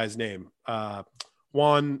Spanish guy's name?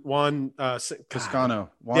 Juan Toscano.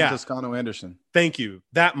 Toscano Anderson. Thank you.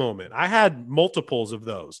 That moment. I had multiples of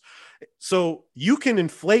those. So you can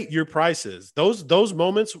inflate your prices. Those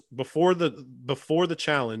moments before the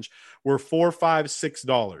challenge were $4, $5,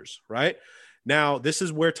 $6, right? Now, this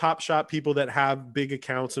is where Top Shot people that have big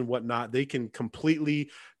accounts and whatnot, they can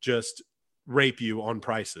completely just rape you on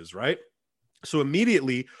prices, right? So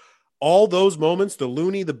immediately, all those moments, the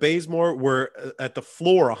Looney, the Bazemore, were at the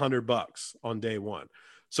floor $100 on day one.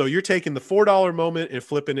 So you're taking the $4 moment and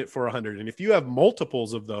flipping it for $100. And if you have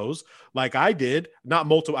multiples of those, like I did, not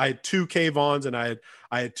multiple, I had 2 Kayvons and I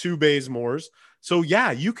had 2 Bazemores. So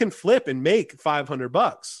yeah, you can flip and make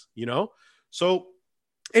 $500, So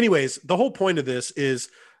anyways, the whole point of this is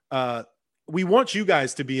we want you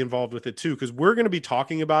guys to be involved with it too, because we're going to be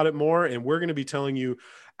talking about it more, and we're going to be telling you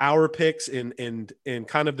our picks in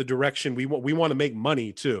kind of the direction we want to make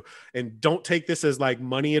money too. And don't take this as like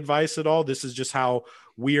money advice at all. This is just how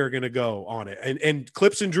we are going to go on it. And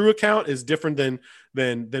Clips and Drew account is different than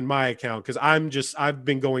my account, because I've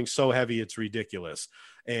been going so heavy it's ridiculous.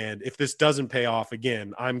 And if this doesn't pay off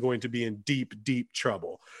again, I'm going to be in deep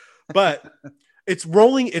trouble. But it's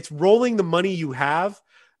rolling the money you have.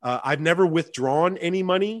 I've never withdrawn any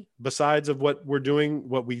money besides of what we're doing,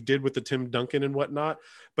 what we did with the Tim Duncan and whatnot,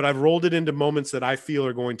 but I've rolled it into moments that I feel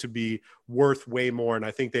are going to be worth way more. And I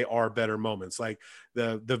think they are better moments. Like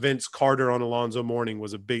the Vince Carter on Alonzo Mourning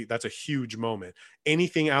that's a huge moment.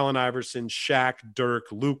 Anything Allen Iverson, Shaq, Dirk,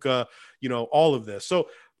 Luka, all of this. So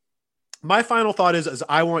my final thought is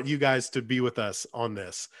I want you guys to be with us on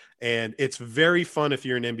this. And it's very fun if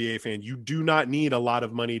you're an NBA fan. You do not need a lot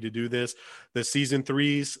of money to do this. The season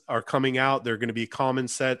 3s are coming out. They're going to be common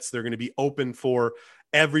sets. They're going to be open for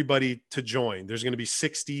everybody to join. There's going to be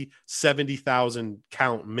 60, 70,000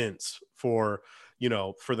 count mints for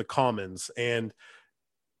the commons. And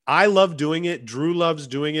I love doing it. Drew loves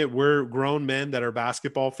doing it. We're grown men that are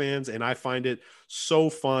basketball fans, and I find it so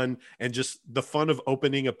fun, and just the fun of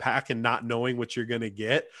opening a pack and not knowing what you're going to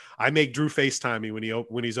get. I make Drew FaceTime me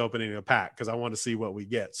when he's opening a pack because I want to see what we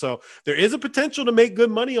get. So there is a potential to make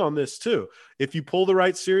good money on this too, if you pull the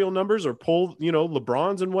right serial numbers or pull,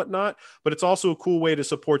 LeBrons and whatnot. But it's also a cool way to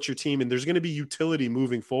support your team, and there's going to be utility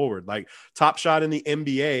moving forward. Like Top Shot in the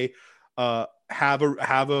NBA, have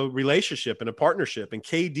a relationship and a partnership, and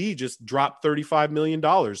KD just dropped $35 million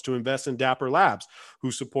to invest in Dapper Labs, who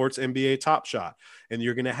supports NBA Top Shot. And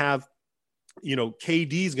you're going to have,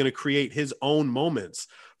 KD is going to create his own moments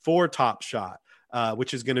for Top Shot,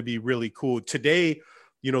 which is going to be really cool. Today,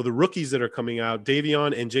 the rookies that are coming out,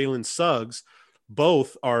 Davion and Jalen Suggs,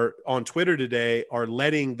 both are on Twitter today, are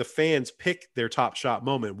letting the fans pick their Top Shot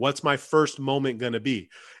moment. What's my first moment going to be?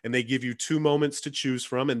 And they give you 2 moments to choose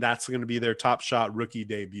from, and that's going to be their Top Shot rookie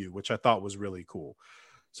debut, which I thought was really cool.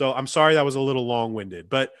 So I'm sorry that was a little long-winded,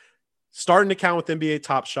 but start an account with NBA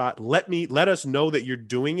Top Shot. Let us know that you're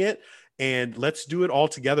doing it, and let's do it all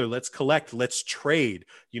together. Let's collect, let's trade.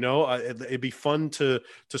 It'd be fun to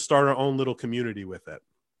start our own little community with it.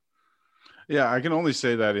 Yeah, I can only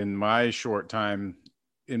say that in my short time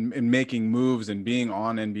in making moves and being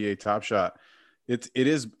on NBA Top Shot,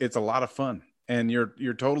 it's a lot of fun. And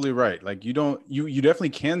you're totally right. Like you definitely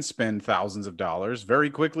can spend thousands of dollars very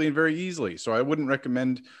quickly and very easily. So I wouldn't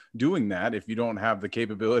recommend doing that if you don't have the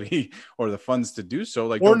capability or the funds to do so.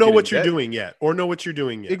 Like, or know what you're doing yet.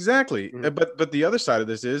 Exactly. Mm-hmm. But the other side of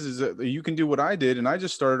this is that you can do what I did, and I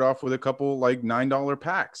just started off with a couple like $9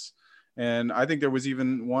 packs. And I think there was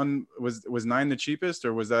even one, was 9 the cheapest,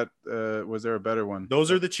 or was there a better one?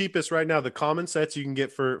 Those are the cheapest right now. The common sets you can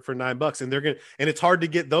get for $9, and it's hard to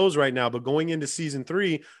get those right now, but going into season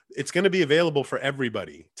 3, it's going to be available for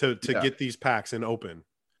everybody to get these packs and open.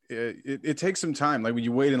 It takes some time. Like when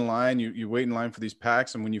you wait in line, you wait in line for these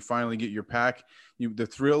packs. And when you finally get your pack, the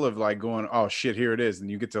thrill of like going, oh shit, here it is.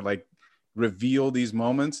 And you get to like reveal these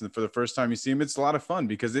moments. And for the first time you see them, it's a lot of fun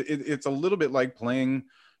because it's a little bit like playing,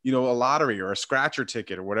 a lottery or a scratcher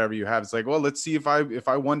ticket or whatever you have. It's like, well, let's see if I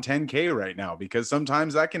won 10K right now, because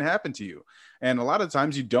sometimes that can happen to you. And a lot of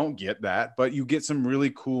times you don't get that, but you get some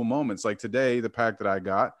really cool moments. Like today, the pack that I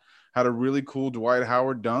got had a really cool Dwight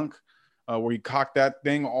Howard dunk where he cocked that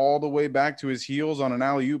thing all the way back to his heels on an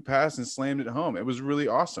alley-oop pass and slammed it home. It was really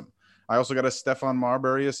awesome. I also got a Stephon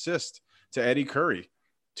Marbury assist to Eddie Curry,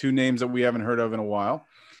 2 names that we haven't heard of in a while.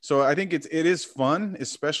 So I think it is fun,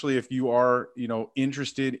 especially if you are,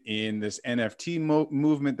 interested in this NFT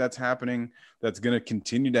movement that's happening, that's going to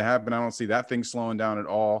continue to happen. I don't see that thing slowing down at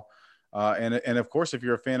all. And of course, if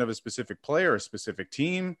you're a fan of a specific player, a specific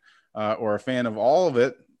team, or a fan of all of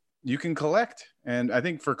it, you can collect. And I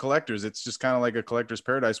think for collectors, it's just kind of like a collector's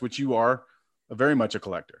paradise, which you are very much a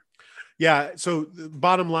collector. Yeah. So the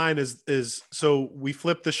bottom line is so we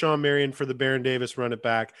flipped the Sean Marion for the Baron Davis run it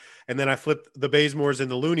back. And then I flipped the Bazemores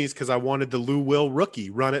and the Loonies because I wanted the Lou Will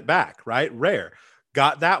rookie run it back, right? Rare.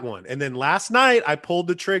 Got that one. And then last night I pulled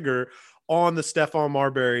the trigger on the Stephon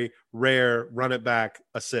Marbury rare run it back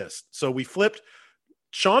assist. So we flipped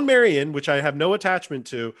Sean Marion, which I have no attachment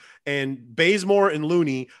to, and Bazemore and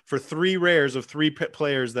Looney for 3 rares of 3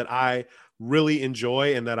 players that I really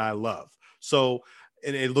enjoy and that I love. So,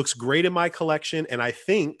 and it looks great in my collection. And I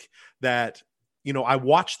think that, I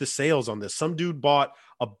watched the sales on this. Some dude bought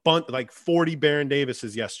a bunch, like 40 Baron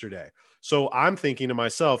Davises yesterday. So I'm thinking to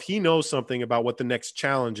myself, he knows something about what the next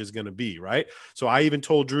challenge is going to be, right? So I even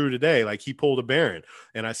told Drew today, like he pulled a Baron,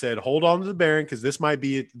 and I said, hold on to the Baron because this might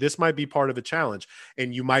be part of a challenge,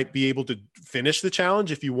 and you might be able to finish the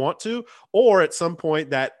challenge if you want to, or at some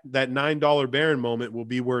point that $9 Baron moment will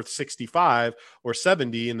be worth 65 or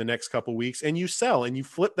 70 in the next couple weeks, and you sell and you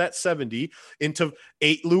flip that 70 into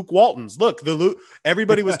 8 Luke Waltons. Look,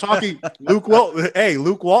 everybody was talking Luke Walton. Hey,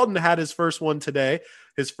 Luke Walton had his first one today,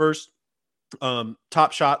 his first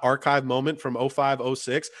Top Shot archive moment from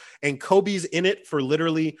 05-06, and Kobe's in it for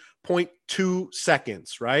literally 0.2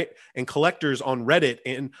 seconds, right? And collectors on Reddit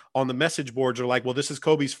and on the message boards are like, well, this is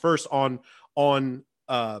Kobe's first on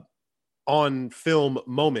film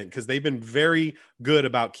moment, because they've been very good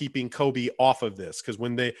about keeping Kobe off of this, because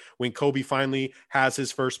when Kobe finally has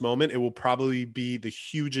his first moment, it will probably be the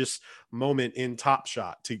hugest moment in Top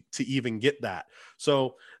Shot to even get that.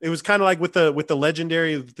 So it was kind of like with the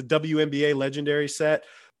legendary, the WNBA legendary set.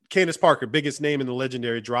 Candace Parker, biggest name in the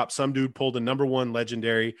legendary drop. Some dude pulled a number 1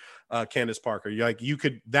 legendary Candace Parker.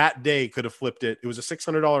 That day could have flipped it. It was a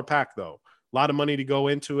 $600 pack though. A lot of money to go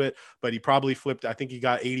into it, but he probably flipped. I think he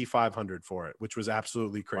got 8,500 for it, which was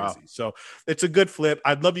absolutely crazy. Wow. So it's a good flip.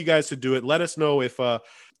 I'd love you guys to do it. Let us know if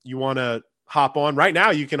you want to hop on right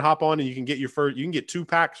now. You can hop on and you can get you can get 2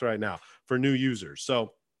 packs right now for new users.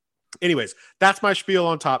 So anyways, that's my spiel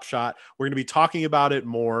on Top Shot. We're going to be talking about it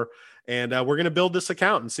more, and we're going to build this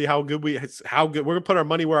account and see how good we're going to put our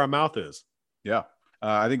money where our mouth is. Yeah.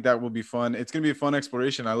 I think that will be fun. It's going to be a fun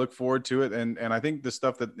exploration. I look forward to it. And I think the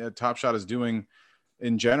stuff that Top Shot is doing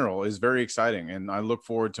in general is very exciting. And I look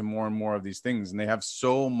forward to more and more of these things. And they have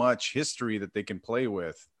so much history that they can play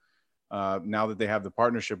with now that they have the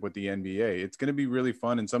partnership with the NBA. It's going to be really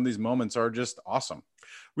fun. And some of these moments are just awesome.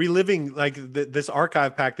 Reliving like this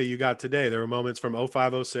archive pack that you got today. There were moments from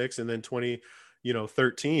 05-06 and then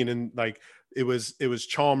 2013. And like, it was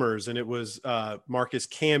Chalmers, and it was Marcus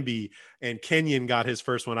Camby, and Kenyon got his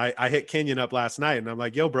first one. I hit Kenyon up last night, and I'm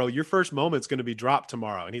like, yo, bro, your first moment's going to be dropped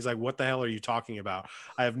tomorrow. And he's like, what the hell are you talking about?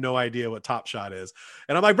 I have no idea what Top Shot is.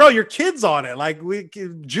 And I'm like, bro, your kid's on it. Like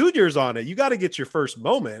Junior's on it. You got to get your first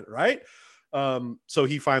moment, right? So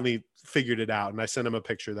he finally figured it out, and I sent him a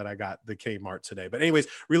picture that I got the Kmart today. But anyways,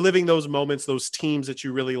 reliving those moments, those teams that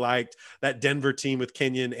you really liked, that Denver team with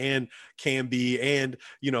Kenyon and Camby and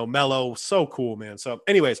Melo, so cool, man. So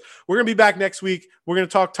anyways, we're gonna be back next week. We're gonna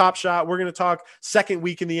talk Top Shot. We're gonna talk second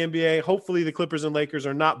week in the NBA. Hopefully the Clippers and Lakers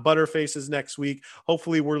are not butterfaces next week.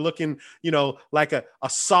 Hopefully we're looking like a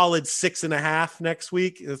solid 6.5 next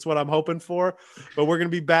week. That's what I'm hoping for. But we're gonna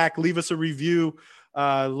be back. Leave us a review.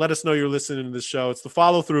 Let us know you're listening to the show. It's the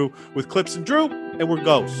Follow Through with Clips and Drew, and we're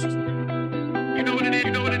Ghost. You know what it is.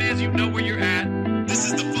 You know what it is. You know where you're at. This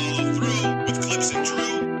is the Follow Through with Clips and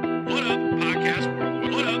Drew. What up, podcast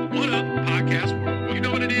world? What up, podcast world?